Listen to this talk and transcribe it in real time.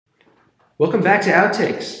Welcome back to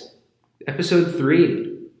Outtakes, episode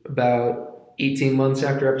 3, about 18 months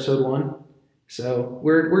after episode 1. So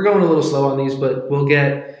we're going a little slow on these, but we'll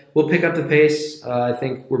pick up the pace. I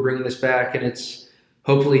think we're bringing this back, and it's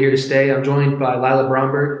hopefully here to stay. I'm joined by Lila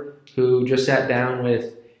Bromberg, who just sat down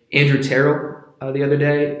with Andrew Terrell the other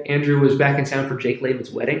day. Andrew was back in town for Jake Lehman's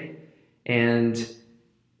wedding, and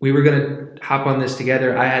we were going to hop on this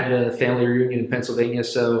together. I had a family reunion in Pennsylvania,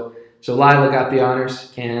 so Lila got the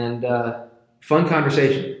honors, and fun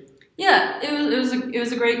conversation. Yeah, it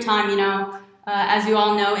was a great time. As you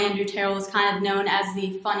all know, Andrew Terrell is kind of known as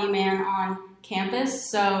the funny man on campus.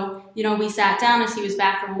 So we sat down as he was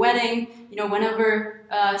back from a wedding. Went over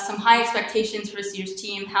some high expectations for this year's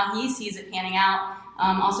team, how he sees it panning out.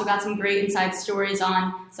 Also got some great inside stories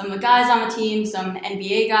on some of the guys on the team, some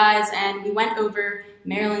NBA guys, and we went over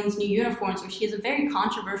Maryland's new uniforms, which he has a very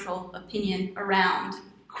controversial opinion around.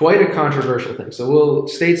 Quite a controversial thing. So we'll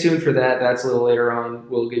stay tuned for that. That's a little later on.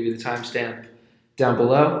 We'll give you the timestamp down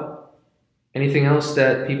below. Anything else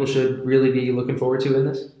that people should really be looking forward to in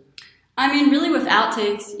this? I mean, really with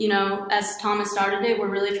outtakes, as Thomas started it, we're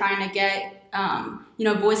really trying to get,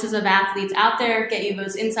 voices of athletes out there, get you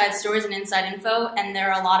those inside stories and inside info. And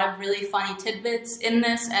there are a lot of really funny tidbits in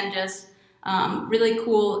this and just really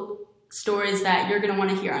cool stories that you're going to want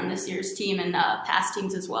to hear on this year's team and past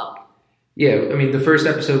teams as well. Yeah, I mean, the first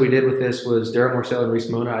episode we did with this was Daryl Morcell and Reese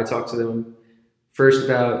Mona. I talked to them first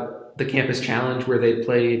about the campus challenge where they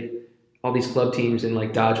played all these club teams in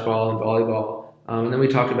like dodgeball and volleyball. And then we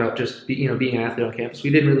talked about just being an athlete on campus. We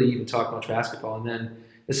didn't really even talk much basketball. And then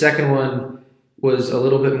the second one was a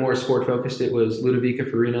little bit more sport focused. It was Ludovica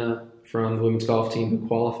Farina from the women's golf team who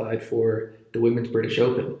qualified for the Women's British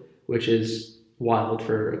Open, which is wild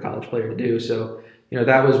for a college player to do. So,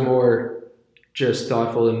 that was more just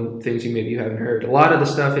thoughtful and things you haven't heard. A lot of the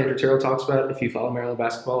stuff Andrew Terrell talks about, if you follow Maryland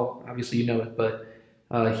basketball, obviously you know it, but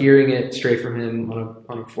hearing it straight from him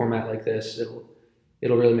on a format like this,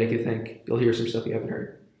 it'll really make you think. You'll hear some stuff you haven't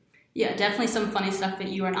heard. Yeah, definitely some funny stuff that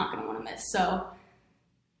you are not going to want to miss. So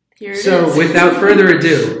here it is. So without further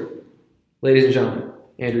ado, ladies and gentlemen,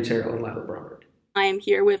 Andrew Terrell and Lila Bromberg. I am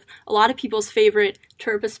here with a lot of people's favorite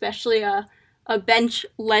Terp, especially a bench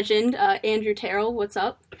legend, Andrew Terrell. What's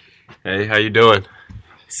up? Hey, how you doing?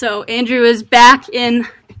 So Andrew is back in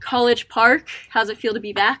College Park. How's it feel to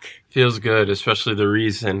be back? Feels good, especially the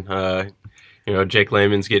reason, Jake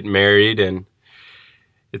Lehman's getting married, and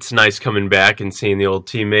it's nice coming back and seeing the old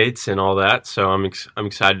teammates and all that. So I'm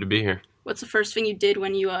excited to be here. What's the first thing you did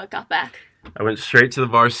when you got back? I went straight to the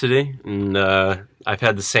varsity, and I've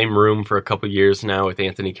had the same room for a couple years now with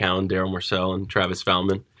Anthony Cowan, Daryl Morcell, and Travis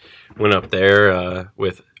Valman. Went up there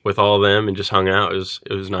with all of them and just hung out. It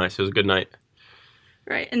was nice. It was a good night.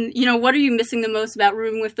 Right. And, what are you missing the most about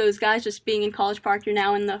rooming with those guys? Just being in College Park, you're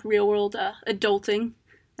now in the real world adulting,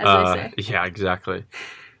 as they say. Yeah, exactly.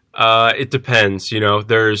 It depends.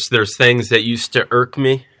 There's things that used to irk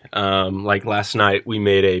me. Like last night, we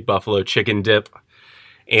made a buffalo chicken dip.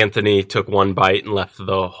 Anthony took one bite and left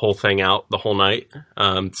the whole thing out the whole night.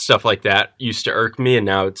 Stuff like that used to irk me, and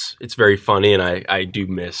now it's very funny, and I do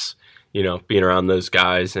miss being around those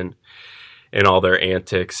guys and all their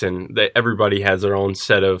antics, and everybody has their own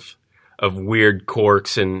set of weird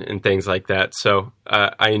quirks and things like that. So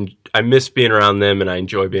I miss being around them, and I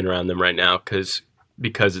enjoy being around them right now because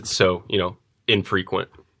it's so infrequent.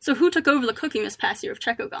 So who took over the cooking this past year with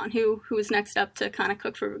Checo gone? Who was next up to kind of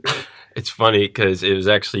cook for the group? It's funny because it was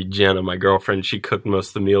actually Jenna, my girlfriend. She cooked most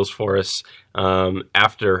of the meals for us.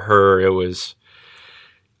 After her, it was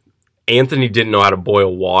Anthony didn't know how to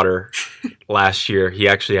boil water last year. He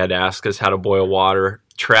actually had to ask us how to boil water.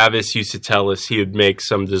 Travis used to tell us he would make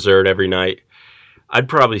some dessert every night. I'd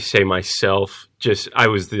probably say myself, I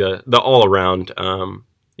was the all-around,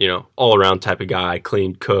 all-around type of guy,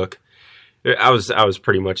 clean, cook. I was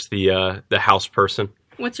pretty much the house person.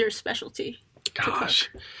 What's your specialty? Gosh.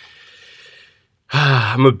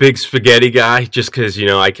 I'm a big spaghetti guy just because,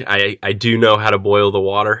 I do know how to boil the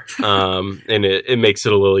water, and it makes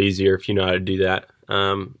it a little easier if you know how to do that.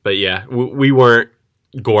 But yeah, we weren't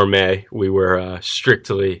gourmet. We were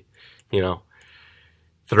strictly,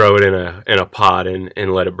 throw it in a pot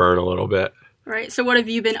and let it burn a little bit. Right. So what have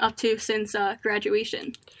you been up to since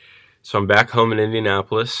graduation? So I'm back home in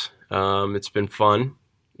Indianapolis. It's been fun.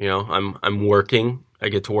 I'm working. I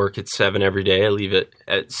get to work at 7 every day. I leave it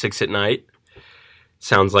at 6 at night.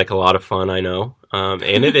 Sounds like a lot of fun, I know.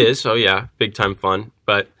 And it is. Oh yeah, big time fun.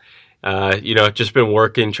 But, just been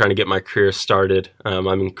working, trying to get my career started. I'm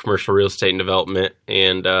in commercial real estate and development,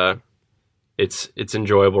 and it's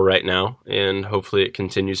enjoyable right now, and hopefully it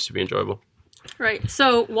continues to be enjoyable. Right.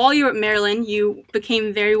 So while you were at Maryland, you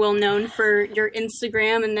became very well known for your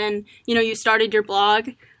Instagram, and then, you started your blog.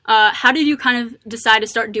 How did you kind of decide to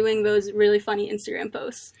start doing those really funny Instagram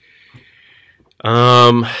posts?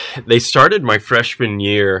 They started my freshman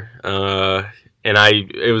year, and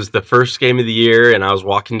it was the first game of the year, and I was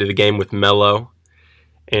walking to the game with Mello,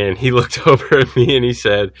 and he looked over at me and he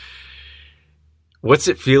said, "What's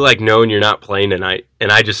it feel like knowing you're not playing tonight?"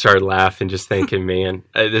 And I just started laughing, just thinking, man,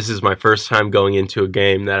 this is my first time going into a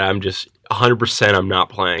game that I'm just 100% I'm not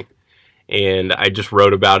playing. And I just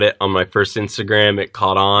wrote about it on my first Instagram. It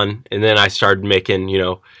caught on. And then I started making,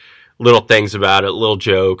 little things about it, little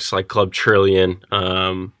jokes like Club Trillion,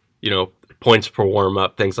 points per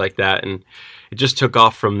warm-up, things like that. And it just took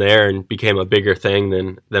off from there and became a bigger thing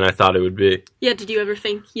than I thought it would be. Yeah, did you ever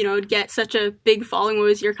think, it'd get such a big following? What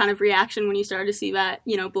was your kind of reaction when you started to see that,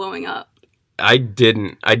 blowing up? I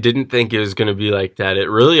didn't think it was going to be like that. It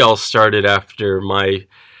really all started after my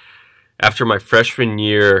freshman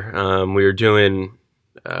year. We were doing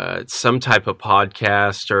some type of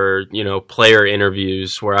podcast or, player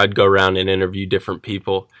interviews where I'd go around and interview different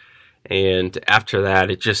people. And after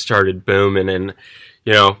that, it just started booming. And,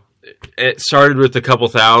 it started with a couple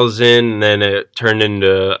thousand, and then it turned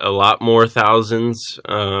into a lot more thousands.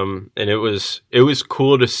 And it was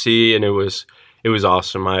cool to see, and it was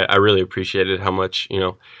awesome. I really appreciated how much,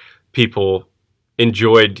 people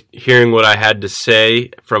enjoyed hearing what I had to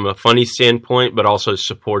say from a funny standpoint, but also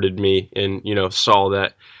supported me and, saw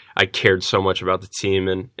that I cared so much about the team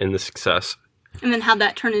and the success. And then how'd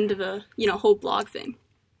that turn into the, whole blog thing?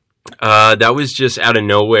 That was just out of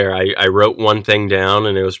nowhere. I wrote one thing down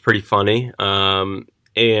and it was pretty funny. And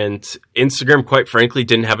Instagram, quite frankly,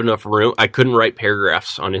 didn't have enough room. I couldn't write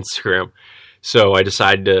paragraphs on Instagram. So I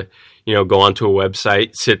decided to, go onto a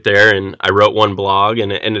website, sit there, and I wrote one blog,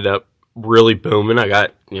 and it ended up really booming. I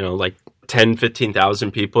got, like 10,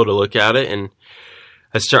 15,000 people to look at it, and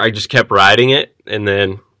I just kept writing it, and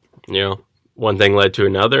then, one thing led to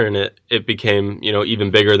another, and it became,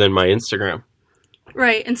 even bigger than my Instagram.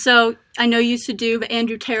 Right, and so I know you used to do the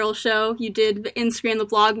Andrew Terrell show. You did the Instagram, the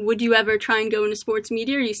blog. Would you ever try and go into sports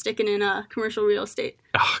media, or are you sticking in commercial real estate?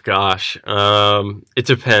 Oh, gosh. It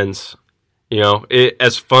depends.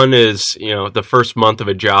 As fun as, the first month of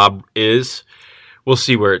a job is, we'll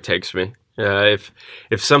see where it takes me. If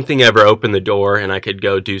something ever opened the door and I could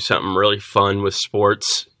go do something really fun with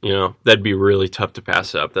sports, that'd be really tough to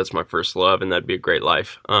pass up. That's my first love, and that'd be a great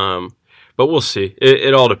life. But we'll see.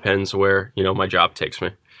 It all depends where, my job takes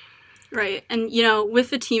me. Right. And, with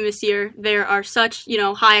the team this year, there are such,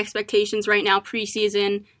 high expectations right now,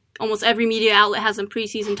 preseason. Almost every media outlet has them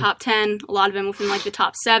preseason top 10, a lot of them within like the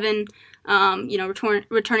top 7.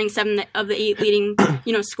 Returning 7 of the 8 leading,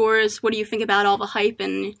 scorers. What do you think about all the hype,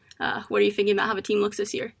 and what are you thinking about how the team looks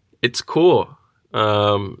this year? It's cool.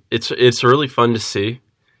 It's really fun to see.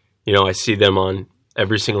 I see them on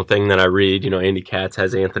every single thing that I read. Andy Katz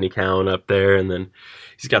has Anthony Cowan up there, and then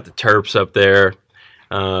he's got the Terps up there.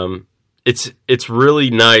 It's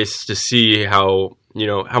really nice to see how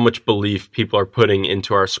much belief people are putting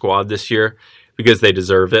into our squad this year, because they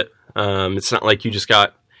deserve it. It's not like you just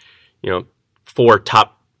got 4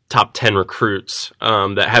 top 10 recruits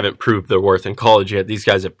that haven't proved their worth in college yet. These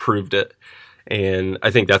guys have proved it, and I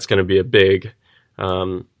think that's going to be a big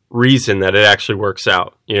reason that it actually works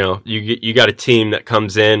out. You got a team that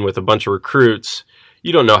comes in with a bunch of recruits.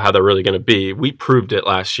 You don't know how they're really going to be. We proved it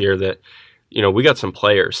last year that we got some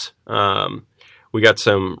players. We got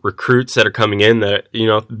some recruits that are coming in that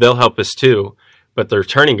they'll help us too. But the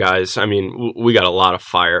returning guys, we got a lot of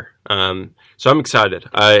fire. So I'm excited.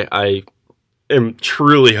 I am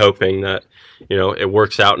truly hoping that, it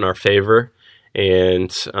works out in our favor,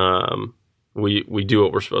 and we do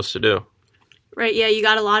what we're supposed to do. Right, yeah, you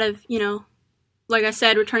got a lot of, like I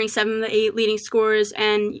said, returning 7 of the 8 leading scorers,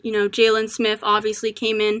 and, Jalen Smith obviously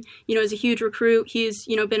came in, as a huge recruit. He's,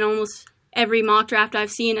 been almost every mock draft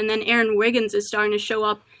I've seen, and then Aaron Wiggins is starting to show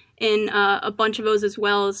up in a bunch of those as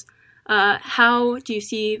well. How do you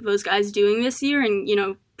see those guys doing this year,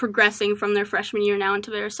 and, progressing from their freshman year now into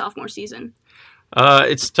their sophomore season?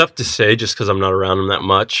 It's tough to say just because I'm not around them that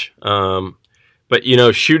much. But,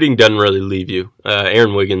 shooting doesn't really leave you.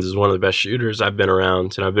 Aaron Wiggins is one of the best shooters I've been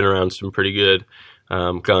around, and I've been around some pretty good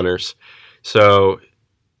gunners. So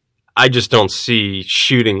I just don't see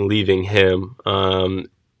shooting leaving him.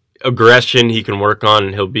 Aggression he can work on,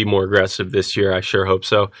 and he'll be more aggressive this year. I sure hope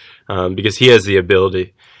so, because he has the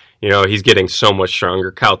ability. He's getting so much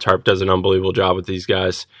stronger. Kyle Tarp does an unbelievable job with these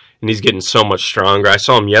guys, and he's getting so much stronger. I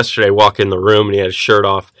saw him yesterday walk in the room, and he had his shirt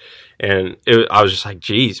off, and I was just like,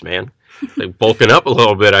 geez, man. like bulking up a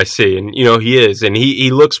little bit, I see. And, he is. And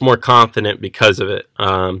he looks more confident because of it.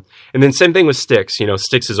 And then same thing with Sticks.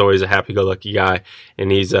 Sticks is always a happy-go-lucky guy.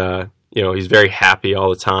 And he's, he's very happy all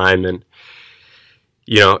the time. And,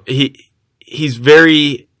 he's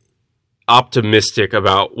very optimistic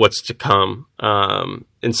about what's to come.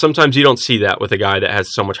 And sometimes you don't see that with a guy that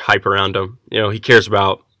has so much hype around him. He cares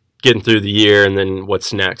about getting through the year and then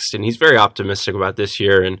what's next. And he's very optimistic about this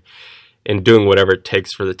year and doing whatever it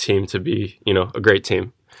takes for the team to be, a great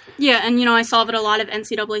team. Yeah, and, I saw it at a lot of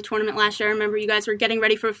NCAA tournament last year. I remember you guys were getting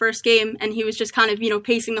ready for the first game, and he was just kind of,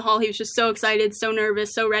 pacing the hall. He was just so excited, so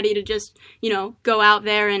nervous, so ready to just, go out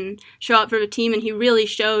there and show up for the team. And he really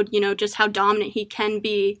showed, just how dominant he can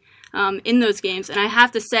be in those games. And I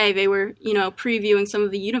have to say, they were, previewing some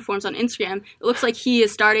of the uniforms on Instagram. It looks like he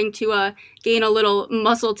is starting to gain a little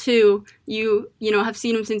muscle, too. You have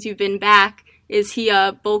seen him since you've been back. Is he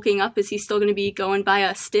bulking up? Is he still going to be going by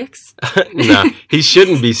Sticks? No, he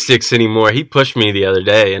shouldn't be Sticks anymore. He pushed me the other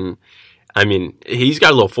day, and, he's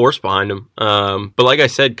got a little force behind him. But like I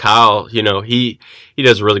said, Kyle, he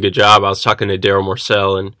does a really good job. I was talking to Daryl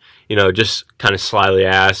Morcell and, just kind of slyly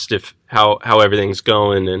asked how everything's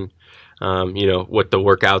going and, what the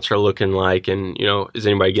workouts are looking like and, is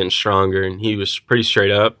anybody getting stronger? And he was pretty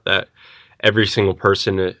straight up that every single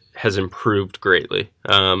person has improved greatly.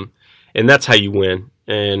 And that's how you win.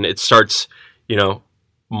 And it starts,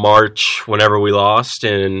 March, whenever we lost,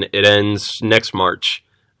 and it ends next March.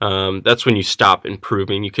 That's when you stop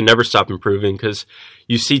improving. You can never stop improving because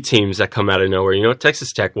you see teams that come out of nowhere.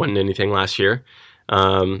 Texas Tech wasn't anything last year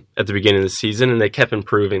at the beginning of the season, and they kept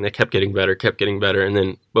improving. They kept getting better, and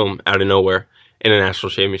then, boom, out of nowhere in a national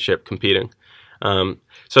championship competing. So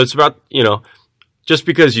it's about, just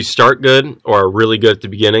because you start good or are really good at the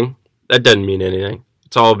beginning, that doesn't mean anything.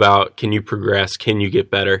 It's all about, can you progress? Can you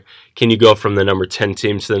get better? Can you go from the number 10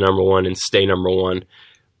 team to the number 1 and stay number 1,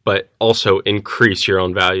 but also increase your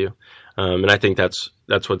own value? And I think that's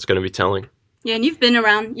what's going to be telling. Yeah, and you've been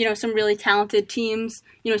around, some really talented teams,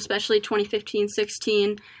 especially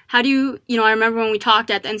 2015-16. How do you, I remember when we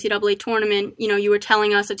talked at the NCAA tournament, you were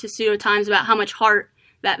telling us at Testudo Times about how much heart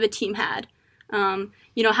that the team had. How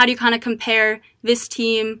do you kind of compare this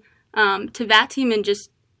team to that team and just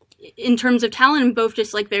in terms of talent and both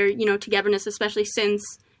just like their, togetherness, especially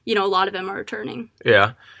since, a lot of them are returning?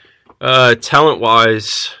 Yeah.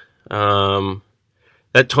 Talent-wise, that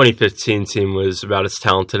 2015 team was about as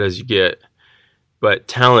talented as you get. But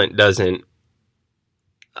talent doesn't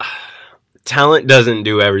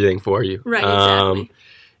do everything for you. Right, exactly.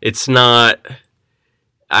 It's not...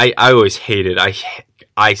 I always hated...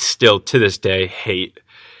 I still, to this day, hate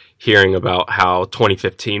hearing about how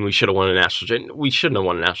 2015 we should have won a national championship. We shouldn't have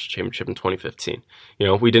won a national championship in 2015.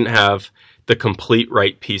 We didn't have the complete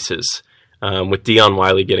right pieces with Dion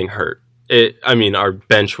Wiley getting hurt. Our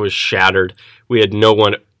bench was shattered. We had no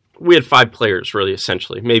one. We had 5 players, really,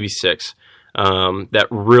 essentially, maybe 6, that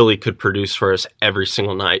really could produce for us every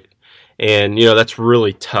single night. And that's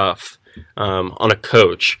really tough on a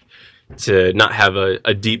coach to not have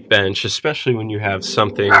a deep bench, especially when you have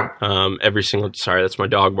something every single, sorry, that's my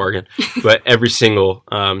dog barking, but every single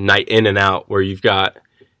night in and out where you've got,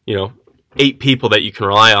 8 people that you can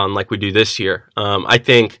rely on like we do this year. I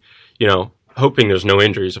think, hoping there's no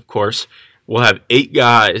injuries, of course, we'll have 8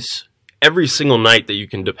 guys every single night that you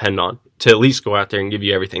can depend on to at least go out there and give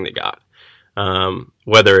you everything they got.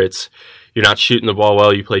 Whether it's you're not shooting the ball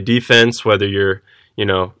well, you play defense, whether you're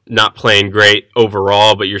not playing great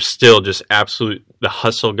overall, but you're still just absolute the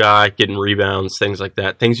hustle guy, getting rebounds, things like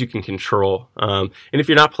that, things you can control. And if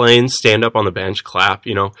you're not playing, stand up on the bench, clap,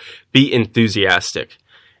 be enthusiastic.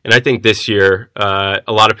 And I think this year, a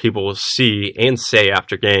lot of people will see and say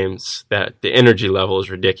after games that the energy level is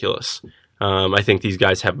ridiculous. I think these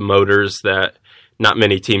guys have motors that not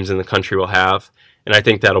many teams in the country will have. And I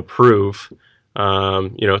think that'll prove,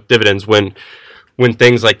 dividends when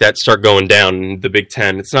things like that start going down in the Big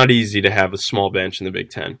Ten. It's not easy to have a small bench in the Big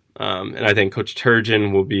Ten. And I think Coach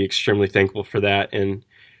Turgeon will be extremely thankful for that. And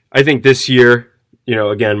I think this year,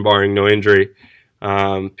 again, barring no injury,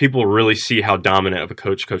 people really see how dominant of a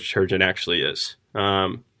coach Coach Turgeon actually is.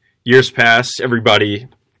 Years past, everybody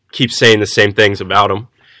keeps saying the same things about him.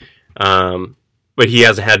 But he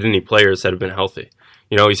hasn't had any players that have been healthy.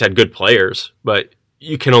 He's had good players, but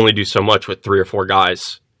you can only do so much with 3 or 4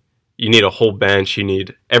 guys. You need a whole bench. You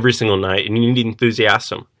need every single night, and you need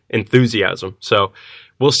enthusiasm. So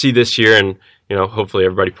we'll see this year, and hopefully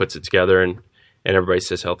everybody puts it together and everybody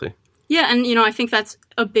stays healthy. Yeah, and I think that's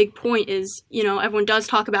a big point. Is everyone does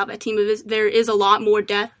talk about that team. There is a lot more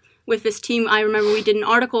depth with this team. I remember we did an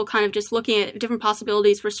article kind of just looking at different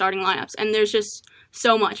possibilities for starting lineups, and there's just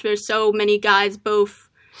so much. There's so many guys, both,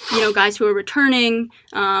 guys who are returning,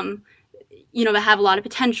 that have a lot of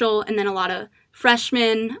potential, and then a lot of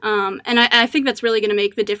freshmen. And I think that's really going to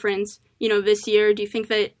make the difference, this year. Do you think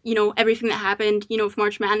that, everything that happened, with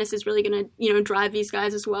March Madness is really going to, drive these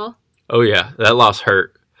guys as well? Oh, yeah. That loss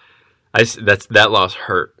hurt. That loss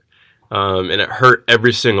hurt. And it hurt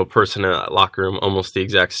every single person in that locker room almost the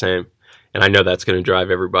exact same. And I know that's going to drive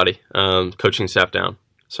everybody, coaching staff down.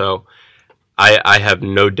 So I have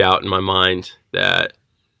no doubt in my mind that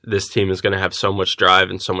this team is going to have so much drive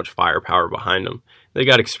and so much firepower behind them. They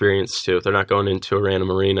got experience, too. They're not going into a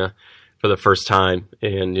random arena for the first time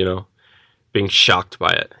and, being shocked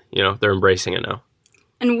by it. They're embracing it now.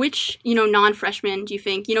 And which, non-freshmen do you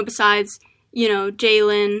think, besides,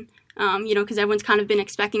 Jalen, because everyone's kind of been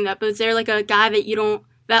expecting that, but is there like a guy that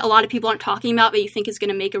that a lot of people aren't talking about that you think is going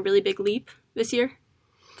to make a really big leap this year?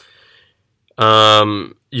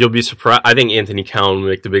 You'll be surprised. I think Anthony Cowan will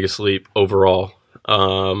make the biggest leap overall.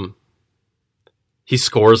 He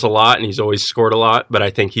scores a lot, and he's always scored a lot, but I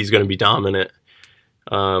think he's going to be dominant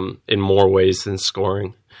in more ways than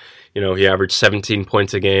scoring. He averaged 17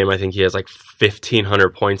 points a game. I think he has like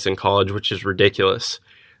 1,500 points in college, which is ridiculous.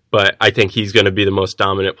 But I think he's going to be the most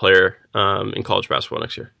dominant player in college basketball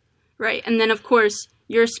next year. Right. And then, of course,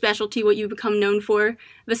 your specialty, what you become known for,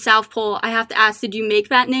 the South Pole. I have to ask, did you make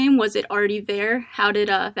that name? Was it already there? How did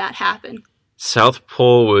that happen? South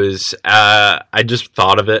Pole was, I just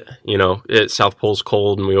thought of it. South Pole's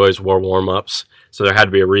cold, and we always wore warm-ups. So there had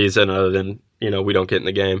to be a reason other than, we don't get in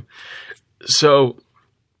the game. So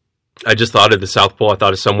I just thought of the South Pole. I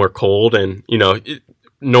thought of somewhere cold, and,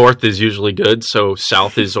 north is usually good, so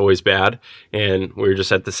south is always bad. And we were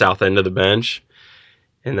just at the south end of the bench,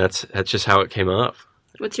 and that's just how it came up.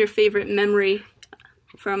 What's your favorite memory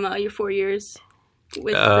from your 4 years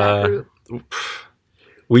with that group?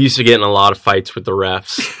 We used to get in a lot of fights with the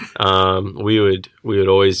refs. We would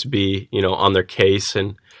always be, on their case,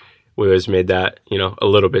 and we always made that, a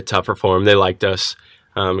little bit tougher for them. They liked us,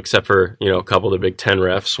 except for, a couple of the Big Ten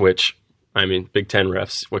refs, which, Big Ten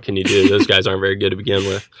refs, what can you do? Those guys aren't very good to begin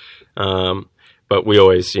with. But we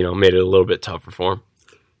always, made it a little bit tougher for them.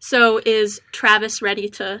 So is Travis ready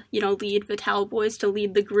to, lead the Towel Boys, to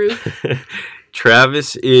lead the group?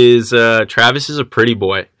 Travis is a pretty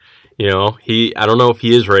boy. I don't know if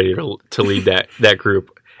he is ready to lead that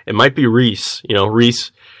group. It might be Reese.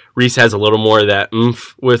 Reese has a little more of that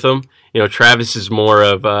oomph with him. Travis is more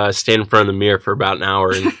of stand in front of the mirror for about an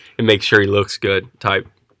hour and make sure he looks good type.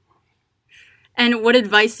 And what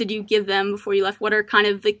advice did you give them before you left? What are kind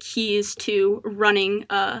of the keys to running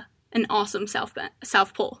an awesome South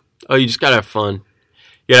Pole? Oh, you just got to have fun.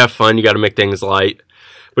 You got to have fun. You got to make things light.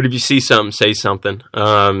 But if you see something, say something.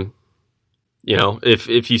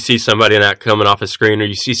 If you see somebody not coming off a screen, or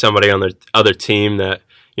you see somebody on the other team that,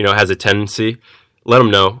 has a tendency, let them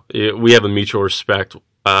know. We have a mutual respect,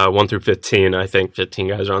 1 through 15. I think 15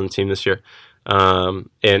 guys are on the team this year. And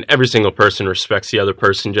every single person respects the other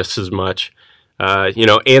person just as much.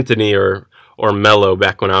 Anthony or Mello,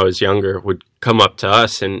 back when I was younger, would come up to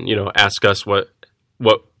us and, ask us what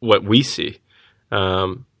we see.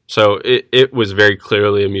 So it was very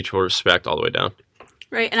clearly a mutual respect all the way down.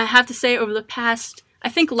 Right, and I have to say, over the past, I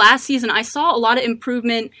think last season, I saw a lot of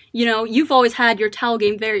improvement. You've always had your towel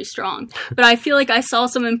game very strong, but I feel like I saw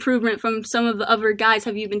some improvement from some of the other guys.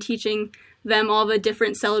 Have you been teaching them all the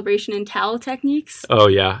different celebration and towel techniques? Oh,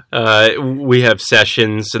 yeah. We have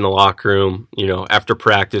sessions in the locker room. After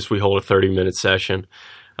practice, we hold a 30-minute session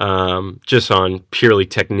just on purely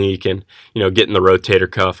technique and, getting the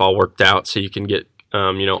rotator cuff all worked out so you can get,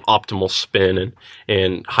 optimal spin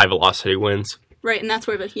and high-velocity wins. Right, and that's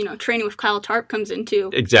where the, training with Kyle Tarp comes in, too.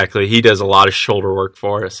 Exactly. He does a lot of shoulder work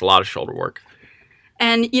for us,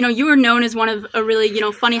 And, you were known as one of a really,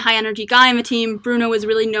 funny, high-energy guy on the team. Bruno was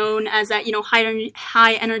really known as that,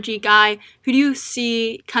 high-energy guy. Who do you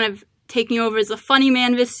see kind of taking over as a funny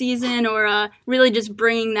man this season, or really just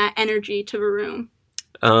bringing that energy to the room?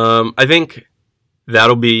 I think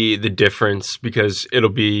that'll be the difference, because it'll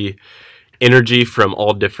be energy from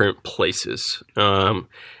all different places.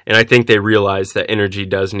 And I think they realize that energy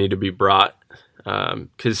does need to be brought.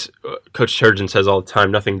 Because Coach Turgeon says all the time,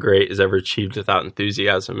 nothing great is ever achieved without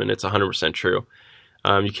enthusiasm, and it's 100% true.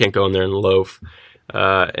 You can't go in there and loaf.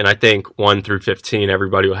 And I think 1 through 15,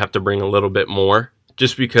 everybody will have to bring a little bit more,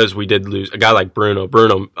 just because we did lose a guy like Bruno.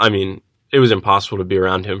 It was impossible to be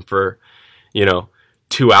around him for,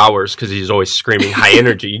 2 hours, because he's always screaming high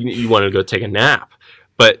energy. You wanted to go take a nap.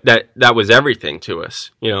 But that was everything to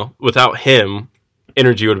us. Without him,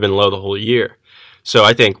 energy would have been low the whole year. So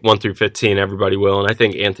I think 1 through 15, everybody will, and I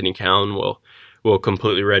think Anthony Cowan will will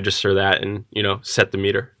completely register that and, set the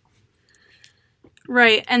meter.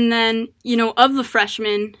 Right. And then, of the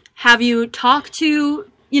freshmen, have you talked to,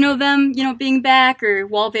 them, being back, or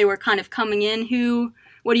while they were kind of coming in,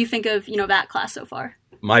 what do you think of, that class so far?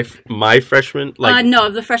 My freshman? No,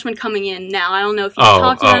 of the freshmen coming in now. I don't know if you've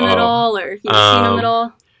talked to them at all, or seen them at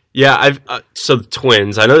all. Yeah, so the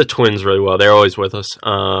twins. I know the twins really well. They're always with us.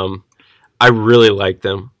 I really like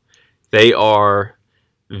them. They are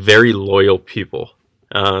very loyal people,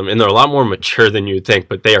 and they're a lot more mature than you'd think.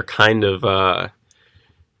 But they are kind of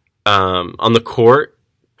on the court.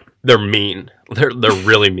 They're mean. They're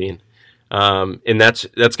really mean, and that's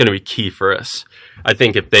going to be key for us. I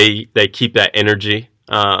think if they keep that energy,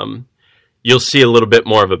 you'll see a little bit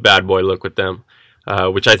more of a bad boy look with them,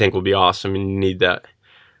 which I think will be awesome, and you need that.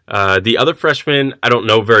 The other freshmen, I don't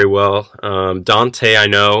know very well. Dante, I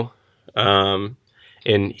know,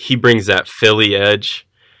 and he brings that Philly edge.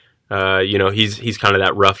 He's kind of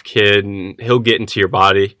that rough kid, and he'll get into your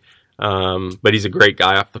body, but he's a great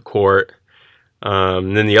guy off the court.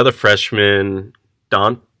 And then the other freshman,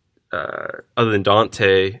 other than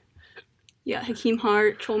Dante... Yeah, Hakeem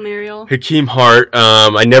Hart, Joel Mariel. Hakeem Hart,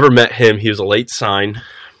 I never met him. He was a late sign.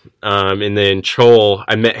 And then Chol,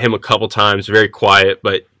 I met him a couple times, very quiet,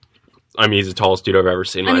 but he's the tallest dude I've ever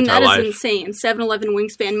seen in my entire life. That is insane. 7'11"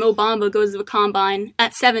 wingspan. Mo Bamba goes to the combine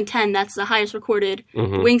at 7'10". That's the highest recorded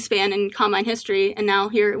wingspan in combine history. And now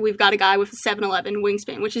here we've got a guy with a 7'11"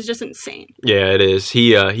 wingspan, which is just insane. Yeah, it is.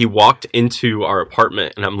 He walked into our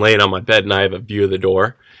apartment, and I'm laying on my bed, and I have a view of the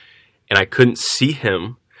door, and I couldn't see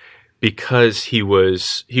him because he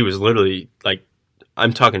was literally like,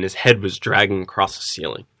 I'm talking, his head was dragging across the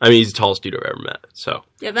ceiling. He's the tallest dude I've ever met. So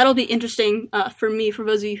yeah, that'll be interesting for me. For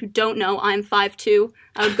those of you who don't know, I'm 5'2".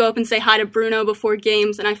 I would go up and say hi to Bruno before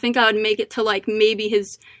games, and I think I would make it to like maybe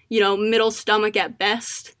his middle stomach at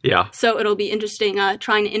best. Yeah. So it'll be interesting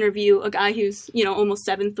trying to interview a guy who's almost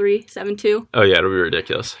 7'3", 7'2". Oh yeah, it'll be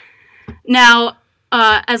ridiculous. Now,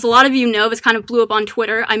 as a lot of you know, this kind of blew up on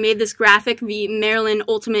Twitter. I made this graphic, the Maryland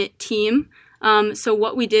Ultimate Team. So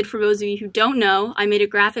what we did, for those of you who don't know, I made a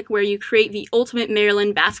graphic where you create the ultimate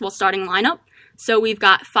Maryland basketball starting lineup. So we've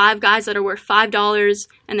got 5 guys that are worth $5,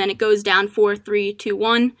 and then it goes down 4, 3, 2,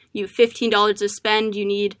 1. You have $15 to spend. You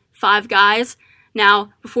need 5 guys.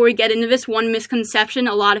 Now, before we get into this, one misconception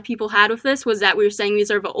a lot of people had with this was that we were saying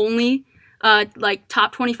these are the only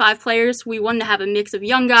top 25 players. We wanted to have a mix of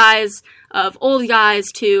young guys, of old guys,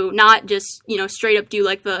 to not just straight up do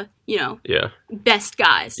like the best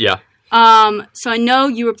guys. Yeah. So I know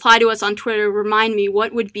you replied to us on Twitter. Remind me,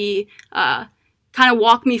 what would be, kind of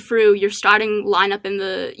walk me through your starting lineup and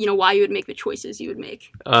the, why you would make the choices you would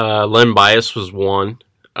make. Len Bias was one.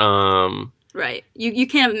 Right. You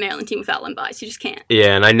can't have a Maryland team without Len Bias. You just can't.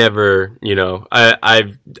 Yeah, and I never,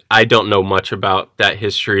 I don't know much about that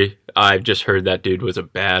history. I've just heard that dude was a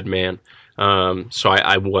bad man. So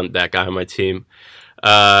I want that guy on my team.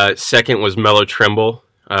 Second was Melo Trimble.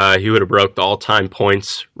 He would have broke the all-time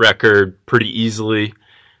points record pretty easily.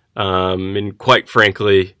 And quite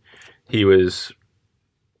frankly, he was,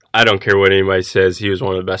 I don't care what anybody says, he was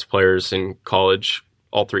one of the best players in college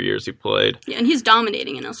all 3 years he played. Yeah, and he's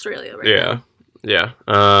dominating in Australia right now. Yeah.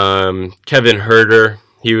 Kevin Herter,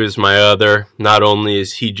 he was my other. Not only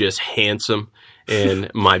is he just handsome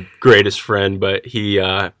and my greatest friend, but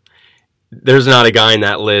there's not a guy in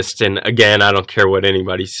that list, and again, I don't care what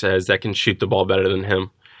anybody says, that can shoot the ball better than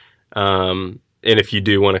him. And if you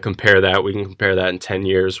do want to compare that, we can compare that in 10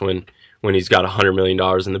 years when he's got $100 million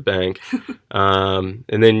in the bank. And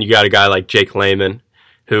then you got a guy like Jake Lehman,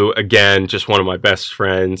 who, again, just one of my best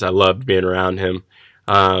friends. I loved being around him.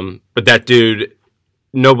 But that dude,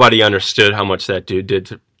 nobody understood how much that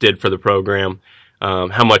dude did for the program,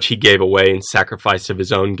 how much he gave away in sacrifice of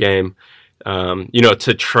his own game,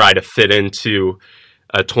 to try to fit into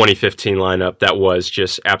a 2015 lineup that was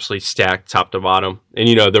just absolutely stacked top to bottom. And,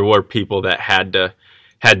 there were people that had to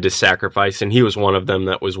sacrifice, and he was one of them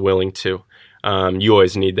that was willing to. You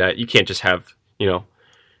always need that. You can't just have,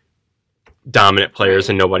 dominant players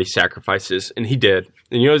and nobody sacrifices. And he did.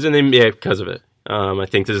 And, he's in the NBA because of it. I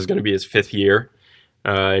think this is going to be his 5th year.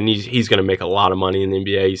 And he's going to make a lot of money in the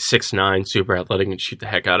NBA. He's 6'9", super athletic, and shoot the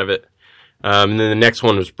heck out of it. And then the next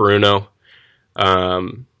one was Bruno.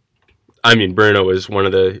 Bruno was one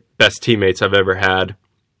of the best teammates I've ever had.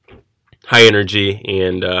 High energy,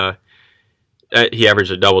 and he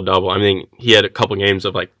averaged a double-double. He had a couple games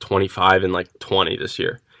of like 25 and like 20 this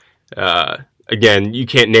year. Again, you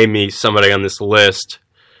can't name me somebody on this list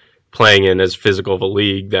playing in as physical of a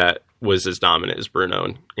league that was as dominant as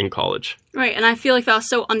Bruno in college. Right, and I feel like that was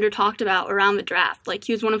so under-talked about around the draft. Like,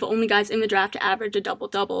 he was one of the only guys in the draft to average a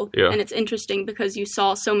double-double. Yeah. And it's interesting because you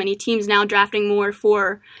saw so many teams now drafting more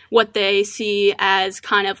for what they see as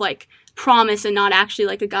kind of, like, promise and not actually,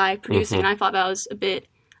 like, a guy producing. And I thought that was a bit,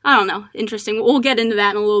 I don't know, interesting. We'll get into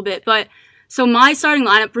that in a little bit. But, so my starting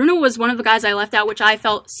lineup, Bruno was one of the guys I left out, which I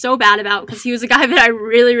felt so bad about because he was a guy that I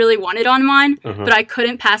really, really wanted on mine. But I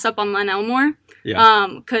couldn't pass up on Len Elmore. Yeah.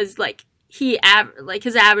 Because, like, his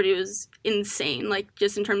average was insane, like,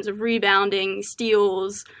 just in terms of rebounding,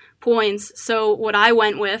 steals, points. So what I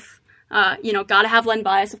went with, gotta have Len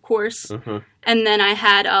Bias, of course. And then I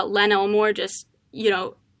had Len Elmore, just,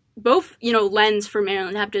 both, Lens for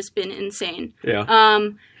Maryland have just been insane. Yeah.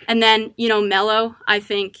 And then, Melo, I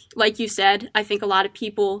think, like you said, I think a lot of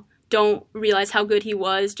people don't realize how good he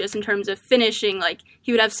was just in terms of finishing. Like,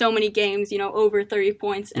 he would have so many games, over 30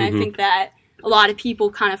 points. And I think that a lot of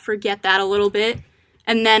people kind of forget that a little bit.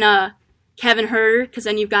 And then Kevin Herter, because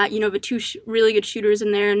then you've got, the two really good shooters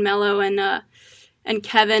in there, and Melo and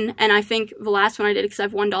Kevin. And I think the last one I did, because I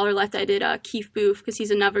have $1 left, I did Keith Booth, because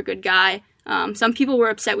he's another good guy. Some people were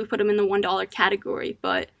upset we put him in the $1 category,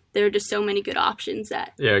 but there are just so many good options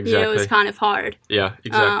that, it was kind of hard. Yeah,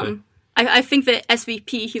 exactly. I think that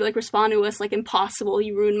SVP, he, responded to us, impossible,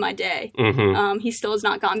 you ruined my day. He still has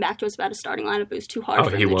not gotten back to us about a starting lineup. It was too hard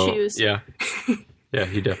for him to choose. Yeah. Yeah,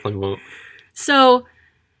 he definitely won't. So,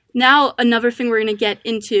 now another thing we're going to get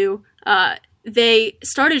into, they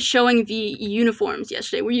started showing the uniforms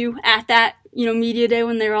yesterday. Were you at that, media day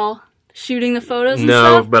when they were all shooting the photos and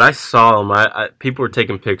stuff? No, but I saw them. I people were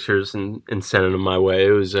taking pictures and sending them my way.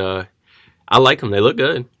 It was, I like them. They look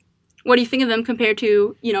good. What do you think of them compared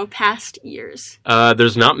to, past years?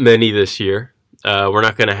 There's not many this year. We're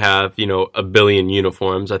not going to have, a billion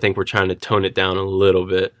uniforms. I think we're trying to tone it down a little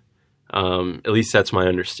bit. At least that's my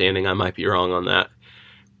understanding. I might be wrong on that.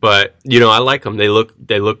 But, I like them. They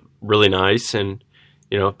look really nice, and,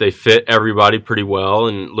 they fit everybody pretty well,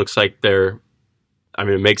 and it looks like it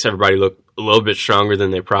makes everybody look a little bit stronger than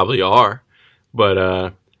they probably are. But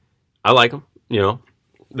I like them.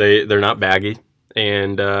 They're not baggy,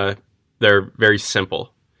 and they're very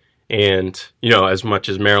simple. And, as much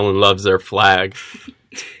as Maryland loves their flag,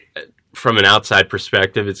 from an outside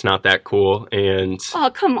perspective, it's not that cool. And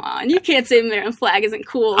oh, come on. You can't say the Maryland flag isn't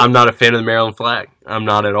cool. I'm not a fan of the Maryland flag. I'm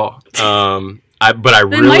not at all. It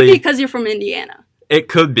might be because you're from Indiana. It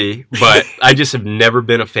could be, but I just have never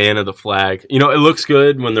been a fan of the flag. It looks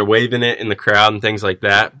good when they're waving it in the crowd and things like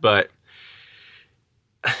that, but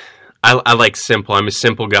I like simple. I'm a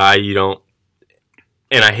simple guy.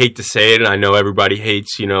 And I hate to say it, and I know everybody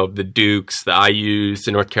hates, the Dukes, the IUs,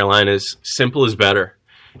 the North Carolinas. Simple is better.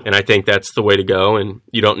 And I think that's the way to go. And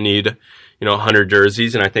you don't need, 100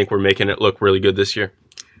 jerseys. And I think we're making it look really good this year.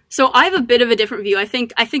 So I have a bit of a different view. I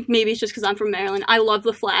think maybe it's just because I'm from Maryland. I love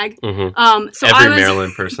the flag. Every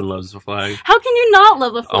Maryland person loves the flag. How can you not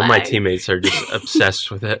love the flag? All my teammates are just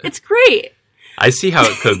obsessed with it. It's great. I see how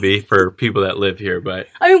it could be for people that live here, but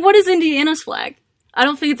what is Indiana's flag? I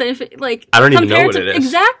don't think it's anything I don't even know what it is.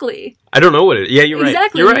 Exactly. I don't know what it is. Yeah, you're right.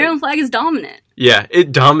 Exactly. You're the right. Maryland flag is dominant. Yeah, it's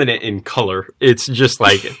dominant in color. It's just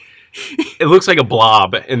like, it looks like a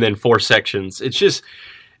blob and then 4 sections. It's just,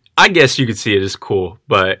 I guess you could see it as cool,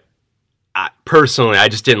 but personally, I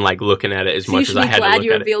just didn't like looking at it as much as I had to look at it. You should be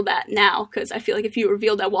glad you revealed that now, because I feel like if you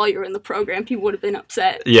revealed that while you were in the program, people would have been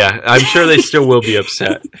upset. Yeah, I'm sure they still will be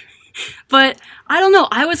upset. But I don't know.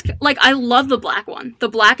 I love the black one. The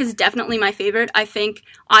black is definitely my favorite. I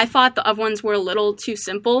thought the other ones were a little too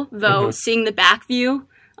simple, though. Seeing the back view,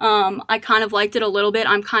 I kind of liked it a little bit.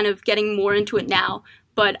 I'm kind of getting more into it now,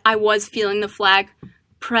 but I was feeling the flag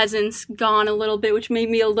presence gone a little bit, which made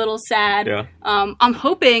me a little sad. Yeah. I'm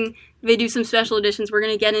hoping they do some special editions. We're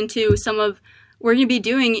going to get into we're going to be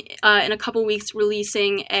doing, in a couple weeks,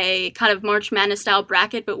 releasing a kind of March Madness style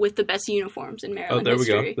bracket, but with the best uniforms in Maryland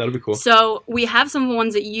history. We go. That'll be cool. So we have some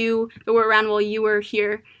ones that were around while you were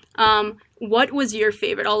here. What was your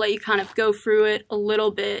favorite? I'll let you kind of go through it a little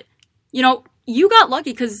bit. You got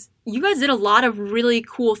lucky because you guys did a lot of really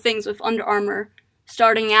cool things with Under Armour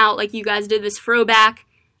starting out. Like, you guys did this throwback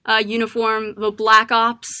uniform. The Black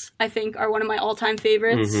Ops, I think, are one of my all-time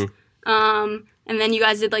favorites. And then you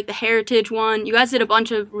guys did, the Heritage one. You guys did a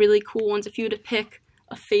bunch of really cool ones. If you were to pick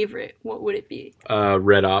a favorite, what would it be?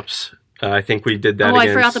 Red Ops. I think we did that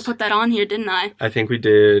I forgot to put that on here, didn't I? I think we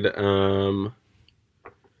did, I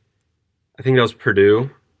think that was Purdue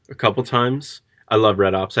a couple times. I love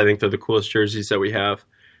Red Ops. I think they're the coolest jerseys that we have.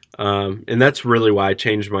 And that's really why I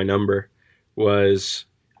changed my number.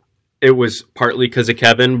 It was partly because of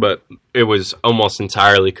Kevin, but it was almost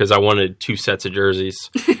entirely because I wanted 2 sets of jerseys.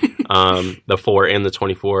 the 4 and the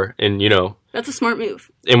 24. And, That's a smart move.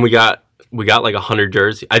 And we got like 100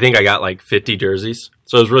 jerseys. I think I got like 50 jerseys.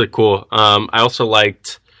 So it was really cool. I also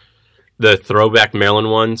liked the throwback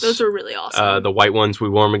Maryland ones. Those were really awesome. The white ones, we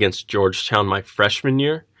wore them against Georgetown my freshman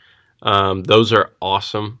year. Those are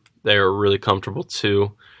awesome. They're really comfortable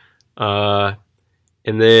too. And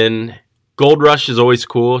then Gold Rush is always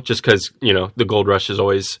cool just because, the Gold Rush is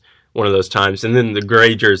always one of those times. And then the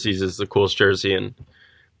gray jerseys is the coolest jersey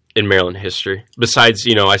in Maryland history. Besides,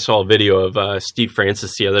 I saw a video of Steve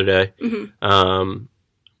Francis the other day. Mm-hmm.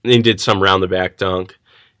 He did some round the back dunk.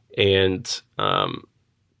 And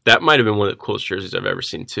that might have been one of the coolest jerseys I've ever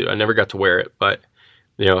seen too. I never got to wear it, but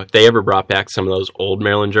if they ever brought back some of those old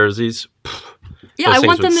Maryland jerseys, yeah, I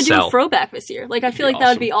want them to do a throwback this year. Like, I feel like that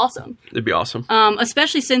would be awesome. It'd be awesome.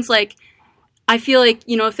 Especially since, like, I feel like,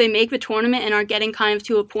 if they make the tournament and are getting kind of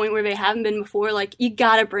to a point where they haven't been before, like, you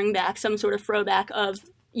gotta bring back some sort of throwback of,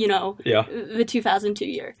 the 2002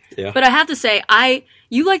 year. Yeah. But I have to say,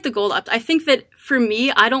 you like the gold up. I think that, for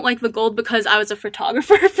me, I don't like the gold because I was a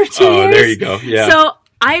photographer for 2 years. Oh, there you go. Yeah. So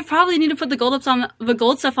I probably need to put the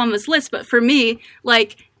gold stuff on this list, but for me,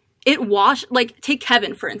 like, take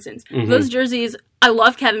Kevin, for instance. Mm-hmm. Those jerseys, I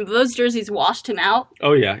love Kevin, but those jerseys washed him out.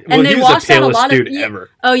 Oh, yeah. Well, he was the palest dude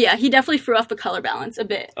ever. Oh, yeah. He definitely threw off the color balance a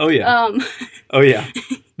bit. Oh, yeah. Oh, yeah.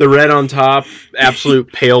 The red on top,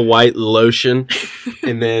 absolute pale white lotion,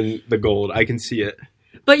 and then the gold. I can see it.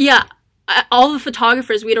 But, yeah, all the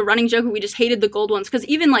photographers, we had a running joke we just hated the gold ones, because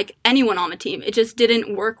even, like, anyone on the team, it just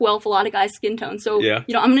didn't work well with a lot of guys' skin tone. So, I'm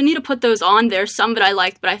going to need to put those on. There's some that I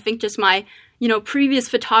liked, but I think just my previous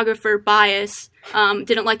photographer bias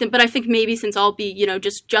didn't like them. But I think maybe since I'll be,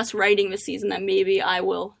 just writing this season, that maybe I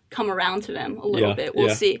will come around to them a little bit.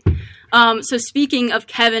 We'll see. So speaking of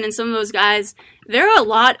Kevin and some of those guys, there are a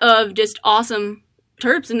lot of just awesome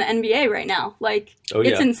Terps in the NBA right now. Like,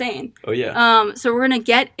 it's insane. Oh, yeah. So we're going to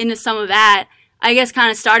get into some of that. I guess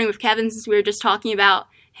kind of starting with Kevin, since we were just talking about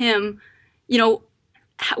him,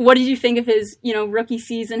 what did you think of his, rookie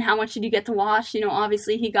season? How much did you get to watch?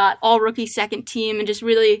 Obviously he got all rookie second team and just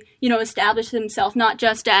really, established himself not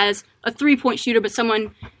just as a 3-point shooter, but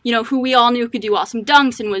someone, who we all knew could do awesome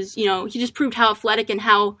dunks and was, he just proved how athletic and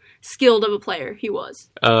how skilled of a player he was.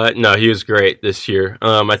 No, he was great this year.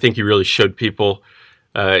 I think he really showed people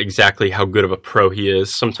exactly how good of a pro he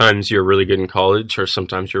is. Sometimes you're really good in college or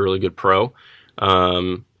sometimes you're a really good pro.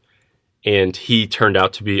 And he turned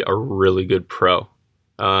out to be a really good pro.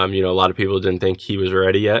 A lot of people didn't think he was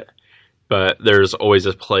ready yet, but there's always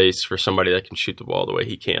a place for somebody that can shoot the ball the way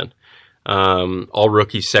he can. All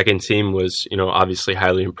rookie second team was, obviously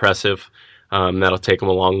highly impressive. That'll take him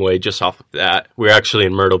a long way just off of that. We were actually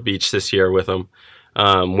in Myrtle Beach this year with him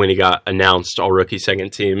when he got announced all rookie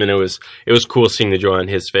second team, and it was cool seeing the joy on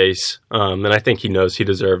his face. And I think he knows he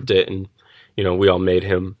deserved it, and we all made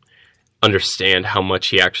him understand how much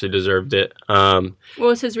he actually deserved it. What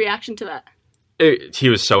was his reaction to that? He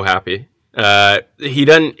was so happy.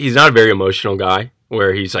 He's not a very emotional guy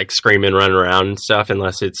where he's like screaming, running around and stuff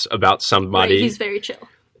unless it's about somebody. Right, he's very chill.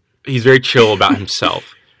 He's very chill about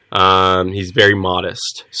himself. He's very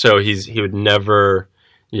modest. So he would never,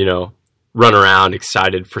 run around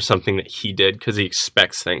excited for something that he did because he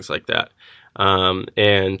expects things like that.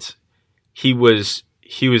 And he was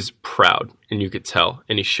proud, and you could tell,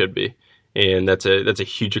 and he should be. And that's a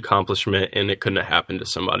huge accomplishment, and it couldn't have happened to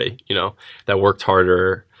somebody, that worked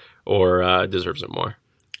harder or deserves it more.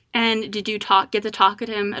 And did you get to talk to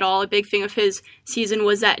him at all? A big thing of his season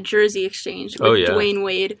was that jersey exchange with Dwayne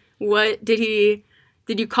Wade. What did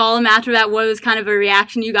you call him after that? What was kind of a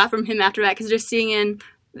reaction you got from him after that? Because just seeing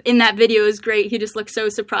in that video is great. He just looked so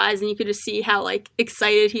surprised, and you could just see how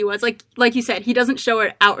excited he was. Like you said, he doesn't show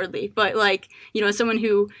it outwardly, but as someone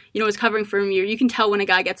who was covering for him, you can tell when a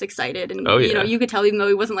guy gets excited, and you could tell even though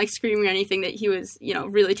he wasn't screaming or anything that he was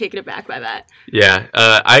really taken aback by that. Yeah,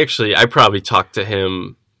 I probably talked to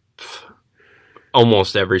him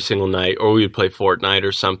almost every single night, or we would play Fortnite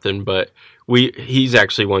or something. But he's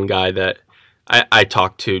actually one guy that I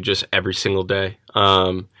talk to just every single day,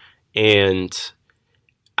 and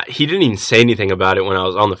he didn't even say anything about it when I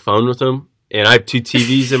was on the phone with him. And I have 2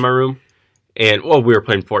 TVs in my room. And, we were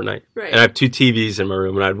playing Fortnite. Right. And I have 2 TVs in my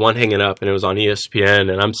room. And I had one hanging up, and it was on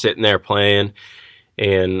ESPN. And I'm sitting there playing.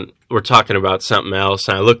 And we're talking about something else.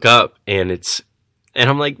 And I look up, and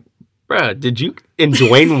I'm like, bruh, did you and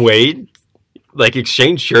Dwayne Wade,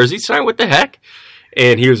 exchange jerseys tonight? What the heck?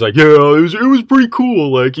 And he was like, yeah, it was pretty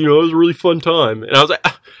cool. It was a really fun time. And I was like,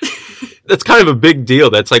 that's kind of a big deal.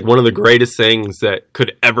 That's like one of the greatest things that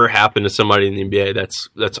could ever happen to somebody in the NBA.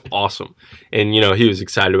 That's awesome. And, he was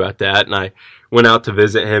excited about that. And I went out to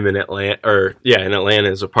visit him in Atlanta,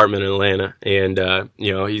 his apartment in Atlanta. And,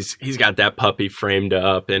 he's got that puppy framed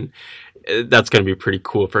up, and that's going to be pretty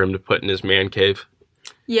cool for him to put in his man cave.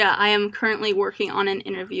 Yeah, I am currently working on an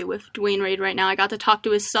interview with Dwayne Wade right now. I got to talk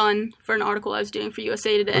to his son for an article I was doing for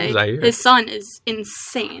USA Today. His son is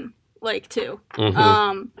insane, too.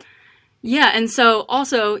 Mm-hmm. Yeah, and so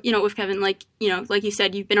also, with Kevin, like you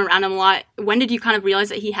said, you've been around him a lot. When did you kind of realize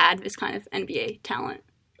that he had this kind of NBA talent?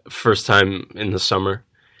 First time in the summer.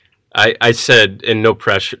 I said, and no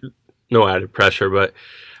pressure, no added pressure, but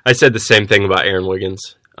I said the same thing about Aaron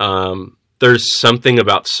Wiggins. There's something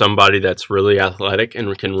about somebody that's really athletic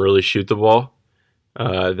and can really shoot the ball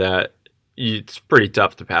that it's pretty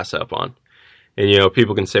tough to pass up on. And,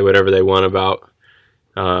 people can say whatever they want about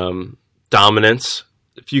dominance.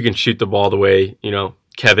 If you can shoot the ball the way,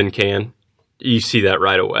 Kevin can, you see that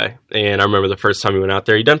right away. And I remember the first time he went out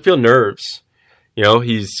there, he doesn't feel nerves.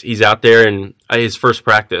 He's out there, and his first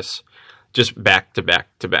practice, just back to back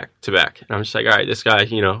to back to back. And I'm just like, all right, this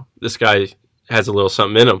guy has a little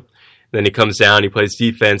something in him. Then he comes down, he plays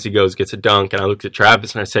defense, he goes, gets a dunk, and I looked at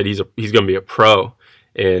Travis and I said, he's going to be a pro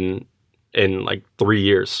in like 3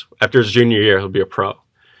 years. After his junior year, he'll be a pro.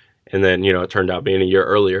 And then, it turned out being a year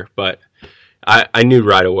earlier. But I knew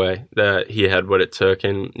right away that he had what it took,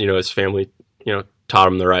 and, his family, taught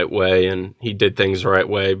him the right way, and he did things the right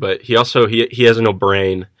way. But he also, he has no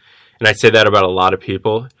brain. And I say that about a lot of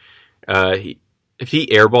people. If he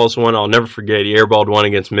airballs one, I'll never forget, he airballed one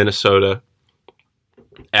against Minnesota,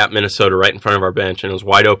 at Minnesota, right in front of our bench, and it was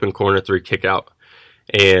wide open corner 3 kick out.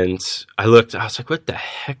 And I looked, I was like, what the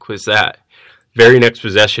heck was that? Very next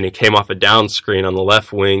possession, he came off a down screen on the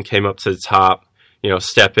left wing, came up to the top,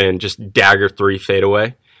 step in, just dagger 3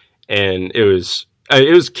 fadeaway. And it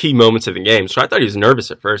was key moments of the game. So I thought he was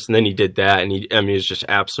nervous at first, and then he did that, and he was just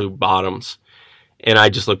absolute bottoms. And I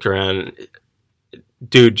just looked around,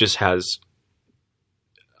 dude just has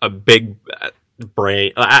a big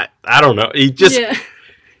brain. I don't know.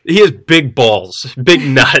 He has big balls, big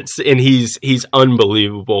nuts, and he's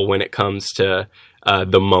unbelievable when it comes to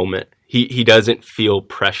the moment. He doesn't feel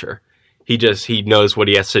pressure. He knows what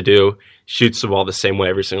he has to do, shoots the ball the same way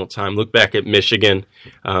every single time. Look back at Michigan,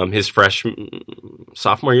 his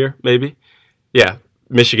sophomore year, maybe? Yeah,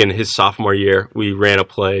 Michigan, his sophomore year, we ran a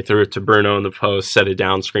play, threw it to Bruno in the post, set a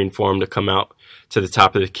down screen for him to come out to the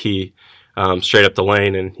top of the key, straight up the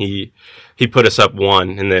lane, and he put us up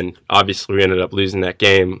 1, and then obviously we ended up losing that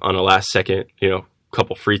game on a last second,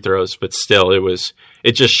 couple free throws, but still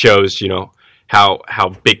it just shows, how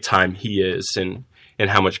big time he is and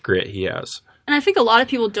how much grit he has. And I think a lot of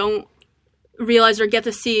people don't realize or get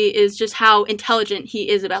to see is just how intelligent he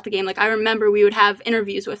is about the game. Like, I remember we would have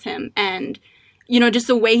interviews with him, and just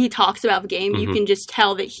the way he talks about the game, you can just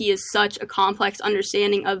tell that he is such a complex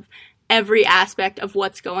understanding of every aspect of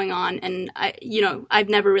what's going on. And I've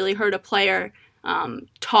never really heard a player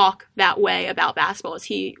talk that way about basketball as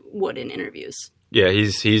he would in interviews. Yeah,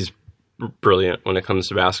 he's brilliant when it comes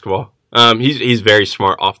to basketball. He's very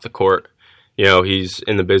smart off the court. He's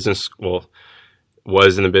in the business school,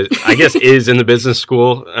 was in the business, I guess is in the business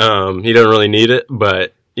school. He doesn't really need it,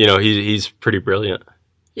 but he's pretty brilliant.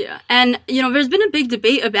 Yeah, and, there's been a big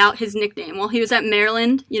debate about his nickname. While he was at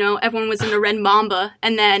Maryland, everyone was into Red Mamba,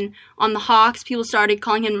 and then on the Hawks, people started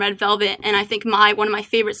calling him Red Velvet, and I think one of my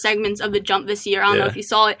favorite segments of The Jump this year, I don't know if you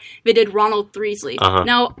saw it, they did Ronald Threesley. Uh-huh.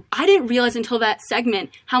 Now, I didn't realize until that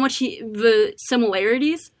segment how much the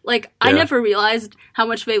similarities, I never realized how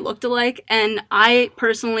much they looked alike, and I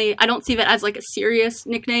personally, I don't see that as, a serious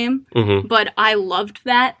nickname, but I loved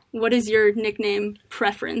that. What is your nickname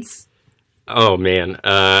preference? Oh man!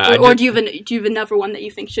 Or do you have another one that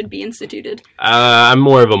you think should be instituted? I'm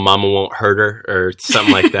more of a Mama Won't Hurt Her or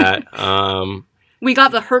something like that. We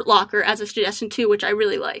got the Hurt Locker as a suggestion too, which I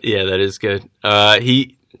really like. Yeah, that is good.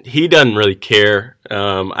 He doesn't really care.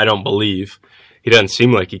 I don't believe he doesn't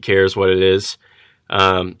seem like he cares what it is.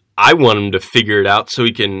 I want him to figure it out so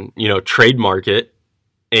he can trademark it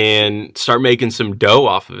and start making some dough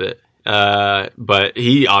off of it. But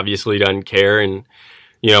he obviously doesn't care, and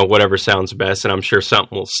whatever sounds best, and I'm sure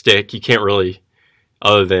something will stick. You can't really,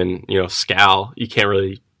 other than, scowl, you can't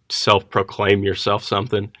really self-proclaim yourself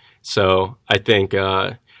something. So I think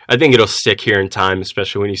it'll stick here in time,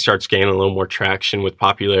 especially when he starts gaining a little more traction with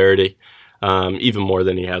popularity, even more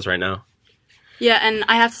than he has right now. Yeah, and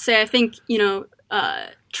I have to say, I think,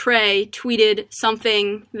 Trey tweeted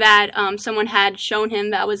something that someone had shown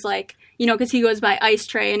him that was because he goes by Ice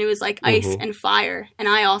Tray, and it was like ice and fire. And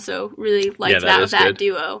I also really liked that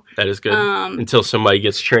duo. That is good. Until somebody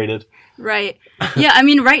gets traded. Right. Yeah, I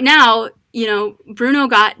mean, right now, Bruno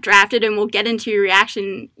got drafted, and we'll get into your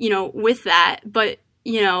reaction, with that. But,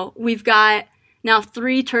 we've got now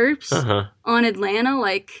 3 Terps on Atlanta.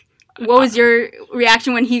 Like, what was your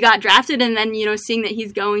reaction when he got drafted and then, seeing that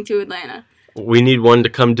he's going to Atlanta? We need one to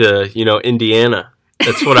come to, Indiana.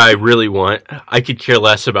 That's what I really want. I could care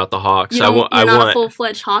less about the Hawks. You're not a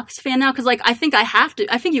full-fledged Hawks fan now? Because, I think I have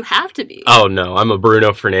to. I think you have to be. Oh, no. I'm a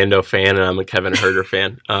Bruno Fernando fan, and I'm a Kevin Huerter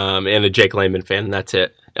fan, and a Jake Layman fan, and that's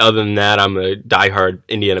it. Other than that, I'm a diehard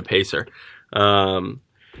Indiana Pacer. I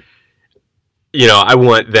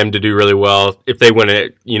want them to do really well. If they win a,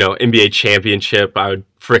 NBA championship, I would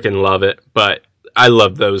freaking love it. But I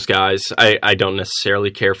love those guys. I don't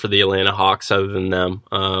necessarily care for the Atlanta Hawks other than them,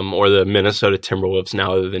 or the Minnesota Timberwolves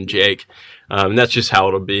now other than Jake. And that's just how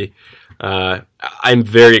it'll be. I'm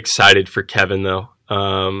very excited for Kevin, though,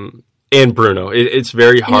 and Bruno. It's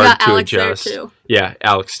very hard to Alex adjust. There too. Yeah,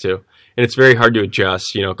 Alex, too. And it's very hard to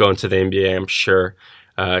adjust, going to the NBA, I'm sure.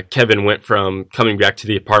 Kevin went from coming back to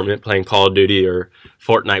the apartment playing Call of Duty or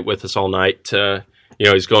Fortnite with us all night to...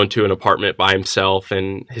 he's going to an apartment by himself,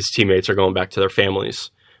 and his teammates are going back to their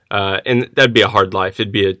families. And that'd be a hard life.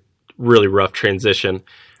 It'd be a really rough transition.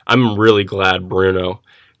 I'm really glad Bruno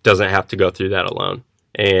doesn't have to go through that alone.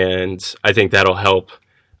 And I think that'll help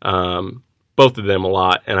both of them a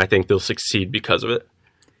lot, and I think they'll succeed because of it.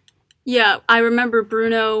 Yeah, I remember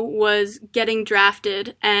Bruno was getting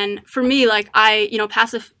drafted, and for me,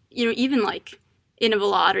 passive, even, in a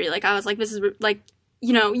lottery, I was like, this is,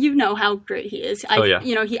 you know how great he is.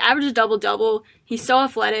 He averages double-double. He's so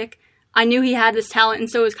athletic. I knew he had this talent, and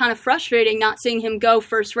so it was kind of frustrating not seeing him go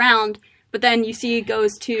first round. But then you see he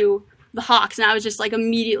goes to the Hawks, and I was just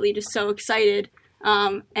immediately just so excited.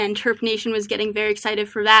 And Terp Nation was getting very excited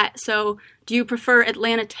for that. So do you prefer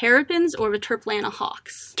Atlanta Terrapins or the Terplanta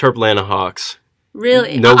Hawks? Terplanta Hawks.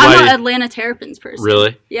 Really? I'm an Atlanta Terrapins person.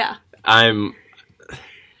 Really? Yeah. I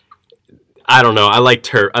don't know. I like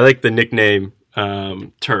I like the nickname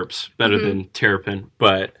Terps better than Terrapin,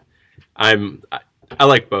 but I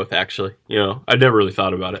like both, actually. I've never really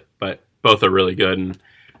thought about it, but both are really good, and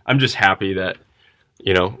I'm just happy that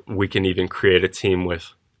we can even create a team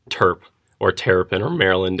with Terp or Terrapin or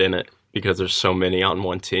Maryland in it, because there's so many on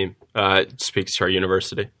one team. It speaks to our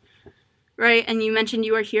university. Right, and you mentioned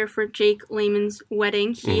you were here for Jake Layman's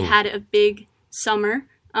wedding. He had a big summer,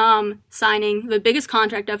 signing the biggest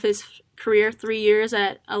contract of his career, 3 years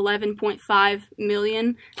at $11.5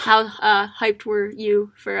 million. How hyped were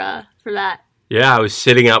you for that? Yeah, I was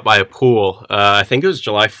sitting out by a pool. I think it was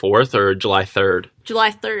July 4th or July 3rd. July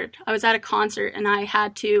 3rd. I was at a concert, and I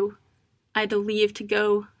had to leave to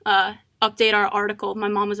go update our article. My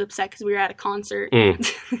mom was upset because we were at a concert.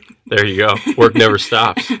 There you go. Work never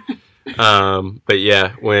stops. But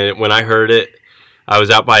yeah, when I heard it, I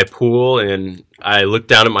was out by a pool, and I looked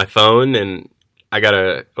down at my phone, and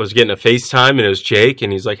I was getting a FaceTime, and it was Jake,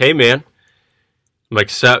 and he's like, "Hey, man." I'm like,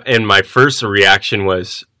 "Sup?" And my first reaction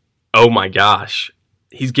was, "Oh my gosh,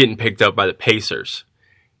 he's getting picked up by the Pacers."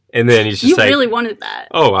 And then he's just you really wanted that.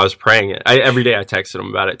 Oh, I was praying it. Every day I texted him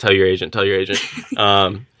about it. Tell your agent.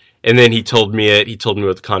 And then he told me it. He told me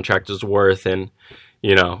what the contract was worth, and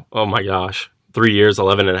oh my gosh, 3 years,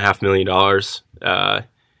 $11.5 million.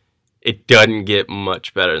 It doesn't get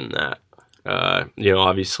much better than that.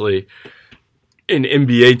 Obviously, in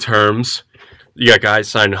NBA terms, you got guys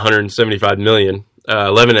signed $175 million.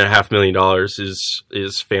 $11.5 million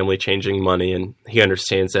is family changing money, and he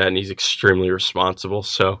understands that, and he's extremely responsible.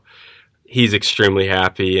 So he's extremely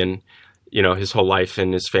happy, and his whole life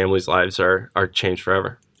and his family's lives are changed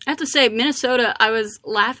forever. I have to say, Minnesota, I was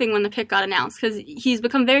laughing when the pick got announced because he's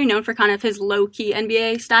become very known for kind of his low-key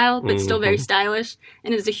NBA style, but still very stylish,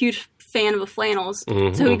 and is a huge fan of the flannels.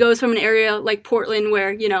 So he goes from an area like Portland where,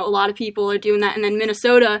 a lot of people are doing that, and then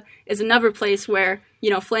Minnesota is another place where,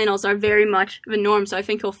 flannels are very much the norm, so I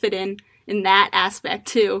think he'll fit in that aspect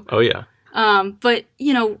too. Oh, yeah. But,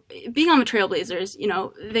 being on the Trailblazers,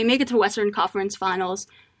 they make it to Western Conference Finals.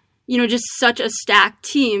 Just such a stacked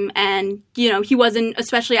team. And, he wasn't,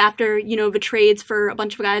 especially after, the trades for a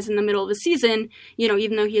bunch of guys in the middle of the season,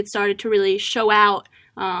 even though he had started to really show out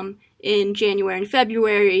in January and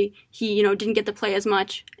February, he, didn't get to play as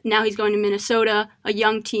much. Now he's going to Minnesota, a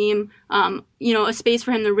young team, a space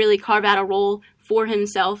for him to really carve out a role for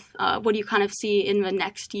himself. What do you kind of see in the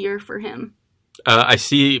next year for him? I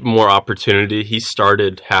see more opportunity. He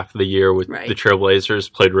started half of the year with the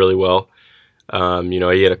Trailblazers, played really well.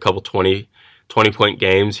 He had a couple 20-point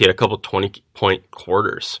games. He had a couple 20-point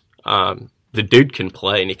quarters. the dude can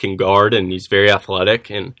play and he can guard and he's very athletic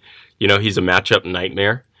and, he's a matchup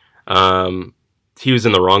nightmare. He was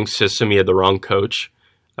in the wrong system. He had the wrong coach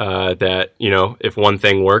that, if one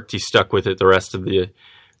thing worked, he stuck with it the rest of the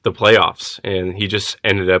playoffs. And he just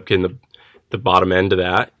ended up getting the bottom end of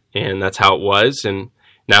that. And that's how it was. And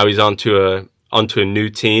now he's onto a new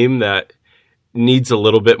team that needs a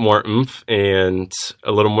little bit more oomph and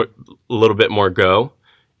a little bit more go.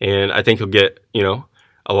 And I think he'll get,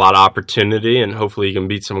 a lot of opportunity and hopefully he can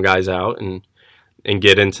beat some guys out and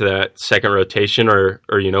get into that second rotation or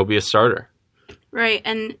be a starter. Right,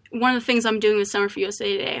 and one of the things I'm doing this summer for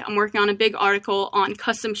USA Today, I'm working on a big article on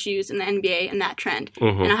custom shoes in the NBA and that trend.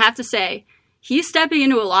 Mm-hmm. And I have to say, he's stepping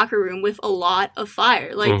into a locker room with a lot of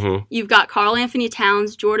fire. Like, You've got Karl Anthony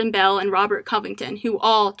Towns, Jordan Bell, and Robert Covington, who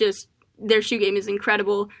all just, their shoe game is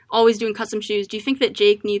incredible, always doing custom shoes. Do you think that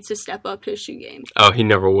Jake needs to step up his shoe game? Oh, he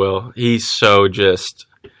never will. He's so just,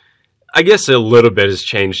 I guess a little bit has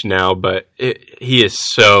changed now, but he is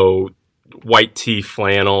so white tee,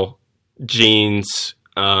 flannel, jeans,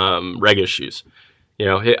 regular shoes.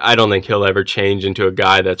 I don't think he'll ever change into a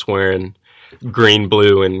guy that's wearing green,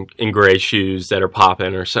 blue, and gray shoes that are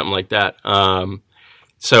popping or something like that.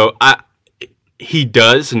 So he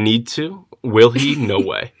does need to. Will he? No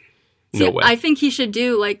way. No way. I think he should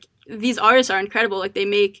do, like, these artists are incredible. Like, they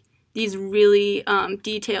make these really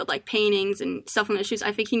detailed, like, paintings and stuff on the shoes.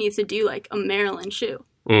 I think he needs to do, like, a Maryland shoe.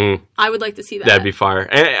 I would like to see that. That'd be fire.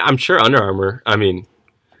 And I'm sure Under Armour,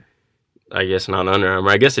 I guess not Under Armour.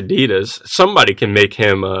 I guess Adidas. Somebody can make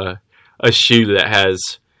him a shoe that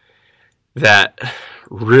has that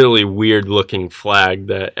really weird-looking flag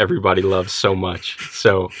that everybody loves so much.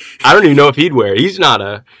 So I don't even know if he'd wear it. He's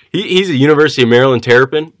not he's a University of Maryland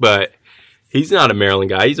Terrapin, but he's not a Maryland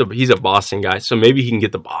guy. He's a Boston guy. So maybe he can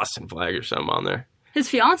get the Boston flag or something on there. His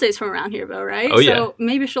fiance's from around here, though, right? Oh, yeah. So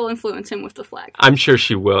maybe she'll influence him with the flag. I'm sure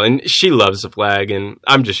she will, and she loves the flag, and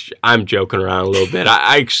I'm joking around a little bit.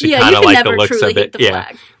 I actually kind of like the looks of it.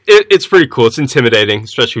 Flag. It's pretty cool. It's intimidating,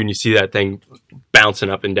 especially when you see that thing bouncing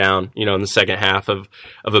up and down, in the second half of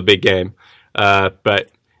a big game.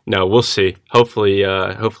 But no, we'll see. Hopefully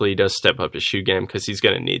he does step up his shoe game because he's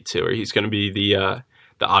going to need to, or he's going to be the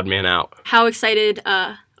odd man out. How excited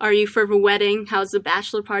are you for the wedding? How's the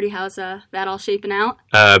bachelor party? How's that all shaping out?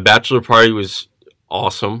 Bachelor party was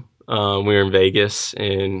awesome. We were in Vegas,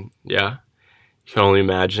 and yeah, you can only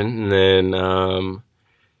imagine. And then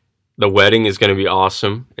the wedding is going to be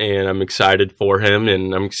awesome, and I'm excited for him,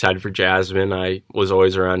 and I'm excited for Jasmine. I was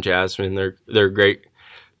always around Jasmine. They're a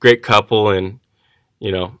great couple, and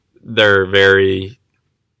they're very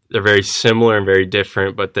similar and very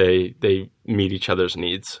different, but they meet each other's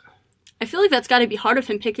needs. I feel like that's got to be hard of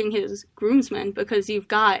him picking his groomsmen because you've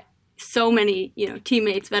got so many,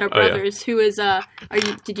 teammates that are brothers. Oh, yeah. Who is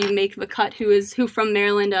did you make the cut? Who from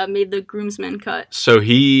Maryland made the groomsman cut? So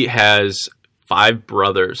he has 5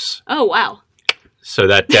 brothers. Oh, wow. So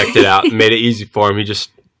that decked it out and made it easy for him. He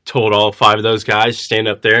just told all 5 of those guys stand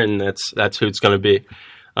up there, and that's who it's going to be.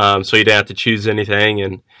 So he didn't have to choose anything,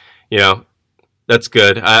 and that's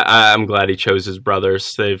good. I'm glad he chose his brothers.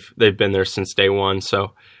 They've been there since day one,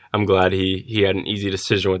 so I'm glad he had an easy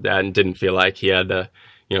decision with that and didn't feel like he had to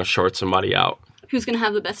short somebody out. Who's going to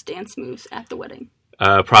have the best dance moves at the wedding?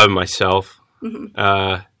 Probably myself.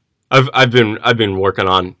 Mm-hmm. I've been working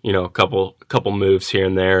on a couple moves here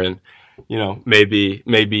and there, and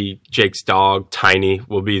maybe Jake's dog Tiny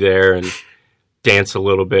will be there and dance a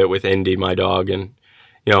little bit with Indy, my dog, and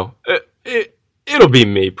it'll be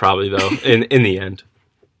me probably though in the end.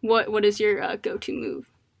 What is your go-to move?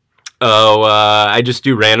 Oh, I just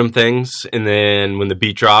do random things, and then when the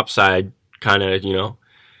beat drops, I kind of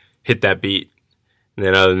hit that beat, and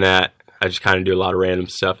then other than that, I just kind of do a lot of random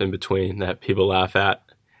stuff in between that people laugh at,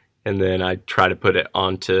 and then I try to put it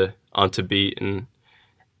onto beat and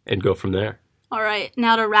go from there. All right,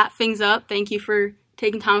 now to wrap things up, thank you for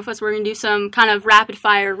taking time with us. We're going to do some kind of rapid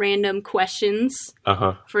fire random questions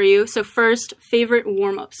for you. So first, favorite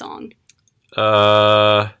warm-up song?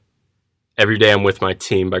 Every Day I'm With My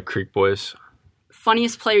Team by Creek Boys.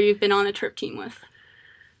 Funniest player you've been on a Terp team with?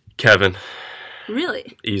 Kevin.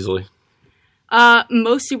 Really? Easily.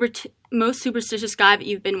 Most superstitious guy that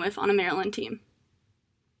you've been with on a Maryland team?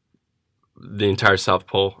 The entire South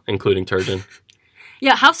Pole, including Turgeon.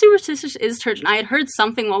 Yeah, how superstitious is Turgeon? I had heard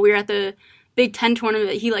something while we were at the Big Ten tournament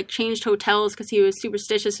that he changed hotels because he was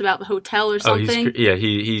superstitious about the hotel or something. Oh,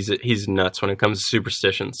 he's nuts when it comes to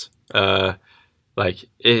superstitions.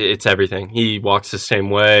 It's everything. He walks the same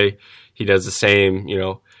way. He does the same, he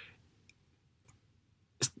does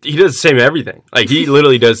the same everything. He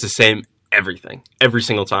literally does the same everything every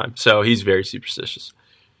single time. So he's very superstitious.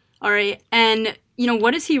 All right. And,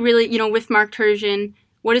 what is he really, with Mark Turgeon,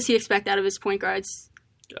 what does he expect out of his point guards?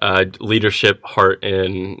 Leadership, heart,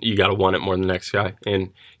 and you got to want it more than the next guy.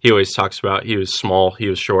 And he always talks about he was small, he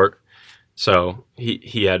was short, so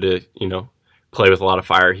he had to, play with a lot of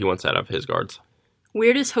fire. He wants that out of his guards.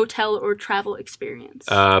 Weirdest hotel or travel experience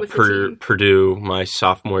with the team? Purdue, my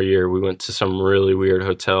sophomore year, we went to some really weird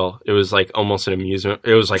hotel. It was like almost an amusement.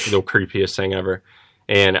 It was like the creepiest thing ever.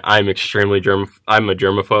 And I'm extremely I'm a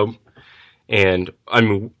germaphobe. And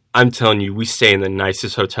I'm telling you, we stay in the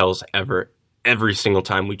nicest hotels ever, every single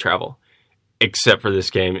time we travel, except for this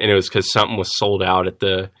game. And it was because something was sold out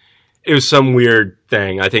it was some weird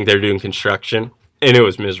thing. I think they were doing construction, and it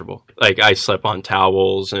was miserable. Like, I slept on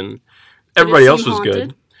towels, and everybody else was haunted?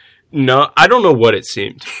 Good. No, I don't know what it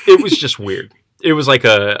seemed. It was just weird. It was like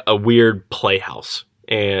a weird playhouse.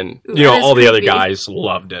 And, all the other guys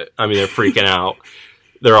loved it. I mean, they're freaking out.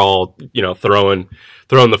 They're all,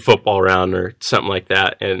 throwing the football around or something like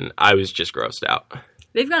that. And I was just grossed out.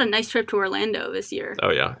 They've got a nice trip to Orlando this year.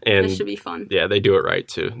 Oh, yeah. And this should be fun. Yeah, they do it right,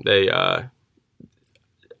 too.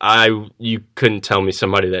 You couldn't tell me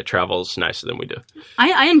somebody that travels nicer than we do.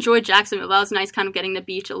 I enjoyed Jacksonville. That was nice, kind of getting the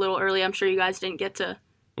beach a little early. I'm sure you guys didn't get to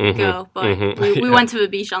go, but we went to the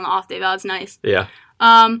beach on the off day. That was nice. Yeah.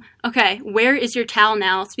 Okay, where is your towel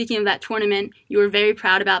now? Speaking of that tournament, you were very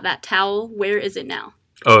proud about that towel. Where is it now?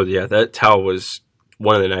 Oh, yeah, that towel was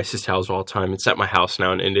one of the nicest towels of all time. It's at my house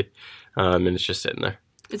now in Indy, and it's just sitting there.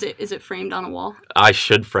 Is it framed on a wall? I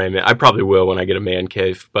should frame it. I probably will when I get a man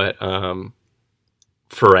cave, but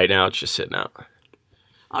for right now, it's just sitting out.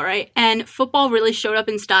 All right. And football really showed up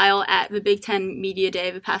in style at the Big Ten Media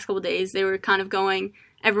Day the past couple of days. They were kind of going,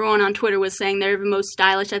 everyone on Twitter was saying they're the most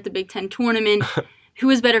stylish at the Big Ten tournament. Who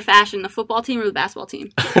is better fashion, the football team or the basketball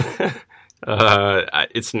team?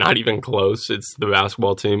 It's not even close. It's the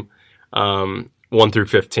basketball team. 1 through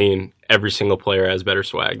 15, every single player has better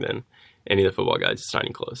swag than any of the football guys. It's not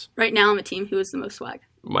even close. Right now on the team, who has the most swag?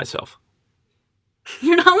 Myself.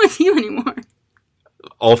 You're not on the team anymore.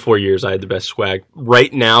 All 4 years, I had the best swag.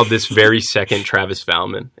 Right now, this very second, Travis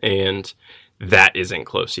Valman, and that isn't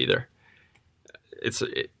close either. It's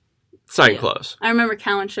not even close. I remember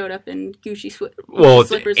Callan showed up in Gucci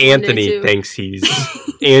slippers. Anthony thinks he's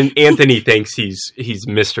Anthony thinks he's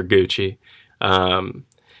Mr. Gucci.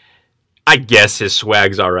 I guess his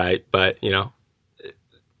swag's all right, but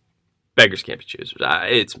beggars can't be choosers.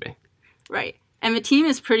 It's me. Right. And the team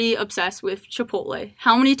is pretty obsessed with Chipotle.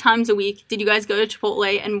 How many times a week did you guys go to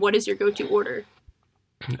Chipotle, and what is your go-to order?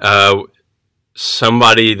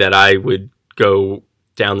 Somebody that I would go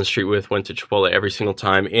down the street with went to Chipotle every single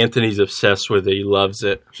time. Anthony's obsessed with it. He loves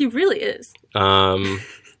it. He really is.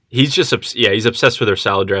 He's just, he's obsessed with their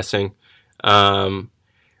salad dressing.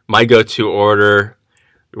 My go-to order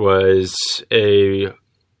was a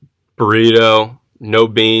burrito, no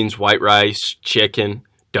beans, white rice, chicken,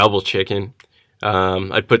 double chicken.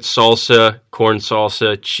 I'd put salsa, corn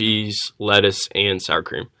salsa, cheese, lettuce, and sour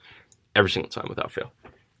cream every single time without fail.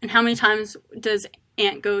 And how many times does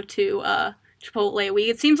Ant go to Chipotle a week?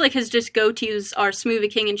 It seems like his just go-tos are Smoothie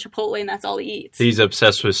King and Chipotle, and that's all he eats. He's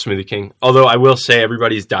obsessed with Smoothie King. Although I will say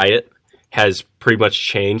everybody's diet has pretty much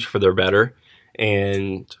changed for their better.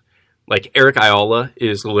 And like Eric Ayala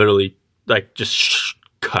is literally like just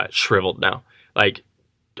shriveled now.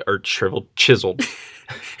 Chiseled.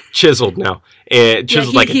 Chiseled now. And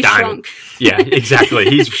chiseled like a diamond. Shrunk. Yeah, exactly.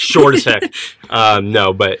 He's short as heck.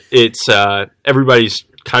 No, but it's everybody's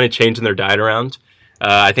kind of changing their diet around.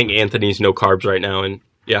 I think Anthony's no carbs right now, and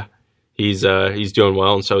yeah, he's doing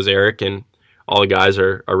well, and so is Eric, and all the guys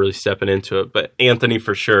are really stepping into it. But Anthony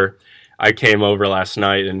for sure. I came over last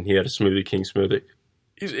night, and he had a Smoothie King smoothie.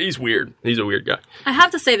 He's weird. He's a weird guy. I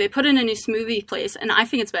have to say, they put in a new smoothie place, and I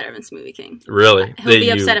think it's better than Smoothie King. Really? He'll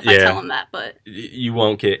be upset if I tell him that, but you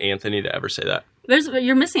won't get Anthony to ever say that.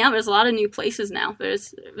 You're missing out. There's a lot of new places now.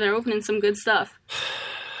 They're opening some good stuff.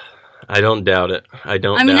 I don't doubt it. I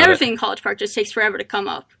mean, everything in College Park just takes forever to come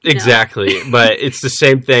up. Exactly. But it's the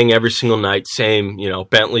same thing every single night. Same,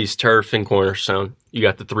 Bentley's, Turf, and Cornerstone. You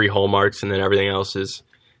got the 3 hallmarks, and then everything else is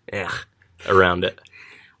around it.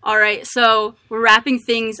 All right, so we're wrapping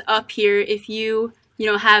things up here. If you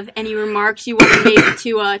have any remarks you want to make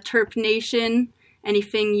to Terp Nation,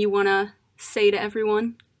 anything you want to say to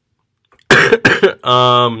everyone?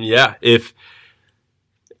 If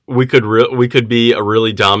we could be a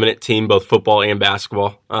really dominant team, both football and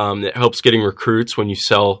basketball. It helps getting recruits when you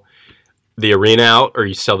sell the arena out or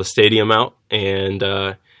you sell the stadium out. And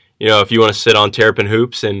if you want to sit on Terrapin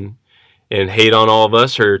Hoops and hate on all of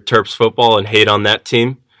us, or Terps football and hate on that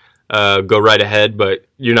team, go right ahead, but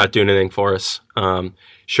you're not doing anything for us.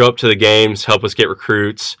 Show up to the games, help us get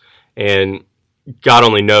recruits, And God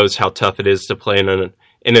only knows how tough it is to play in an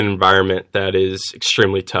environment that is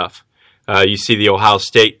extremely tough. You see the Ohio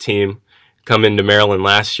State team come into Maryland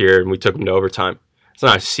last year, and we took them to overtime. It's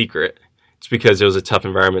not a secret. It's because it was a tough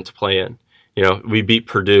environment to play in. You know, we beat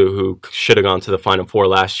Purdue, who should have gone to the Final Four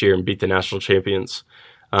last year and beat the national champions.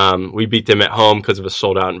 We beat them at home because of a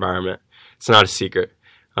sold-out environment. It's not a secret.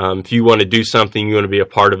 If you want to do something, you want to be a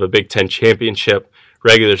part of a Big Ten championship,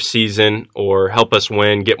 regular season, or help us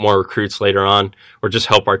win, get more recruits later on, or just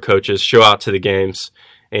help our coaches, show out to the games.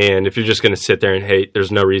 And if you're just going to sit there and hate,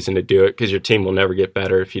 there's no reason to do it because your team will never get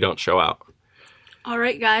better if you don't show out. All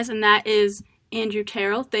right, guys, and that is Andrew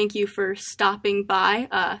Terrell. Thank you for stopping by.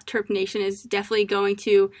 Terp Nation is definitely going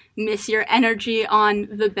to miss your energy on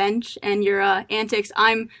the bench and your antics.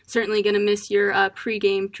 I'm certainly going to miss your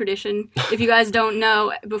pregame tradition. If you guys don't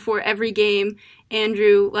know, before every game,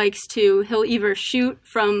 Andrew he'll either shoot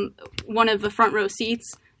from one of the front row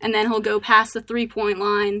seats, and then he'll go past the 3-point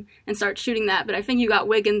line and start shooting that. But I think you got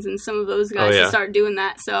Wiggins and some of those guys to start doing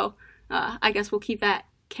that. So I guess we'll keep that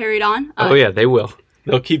carried on. They will.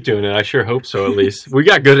 They'll keep doing it. I sure hope so, at least. We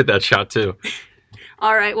got good at that shot, too.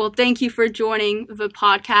 All right. Well, thank you for joining the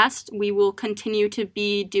podcast. We will continue to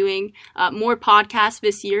be doing more podcasts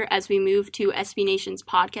this year as we move to SB Nation's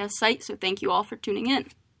podcast site. So thank you all for tuning in.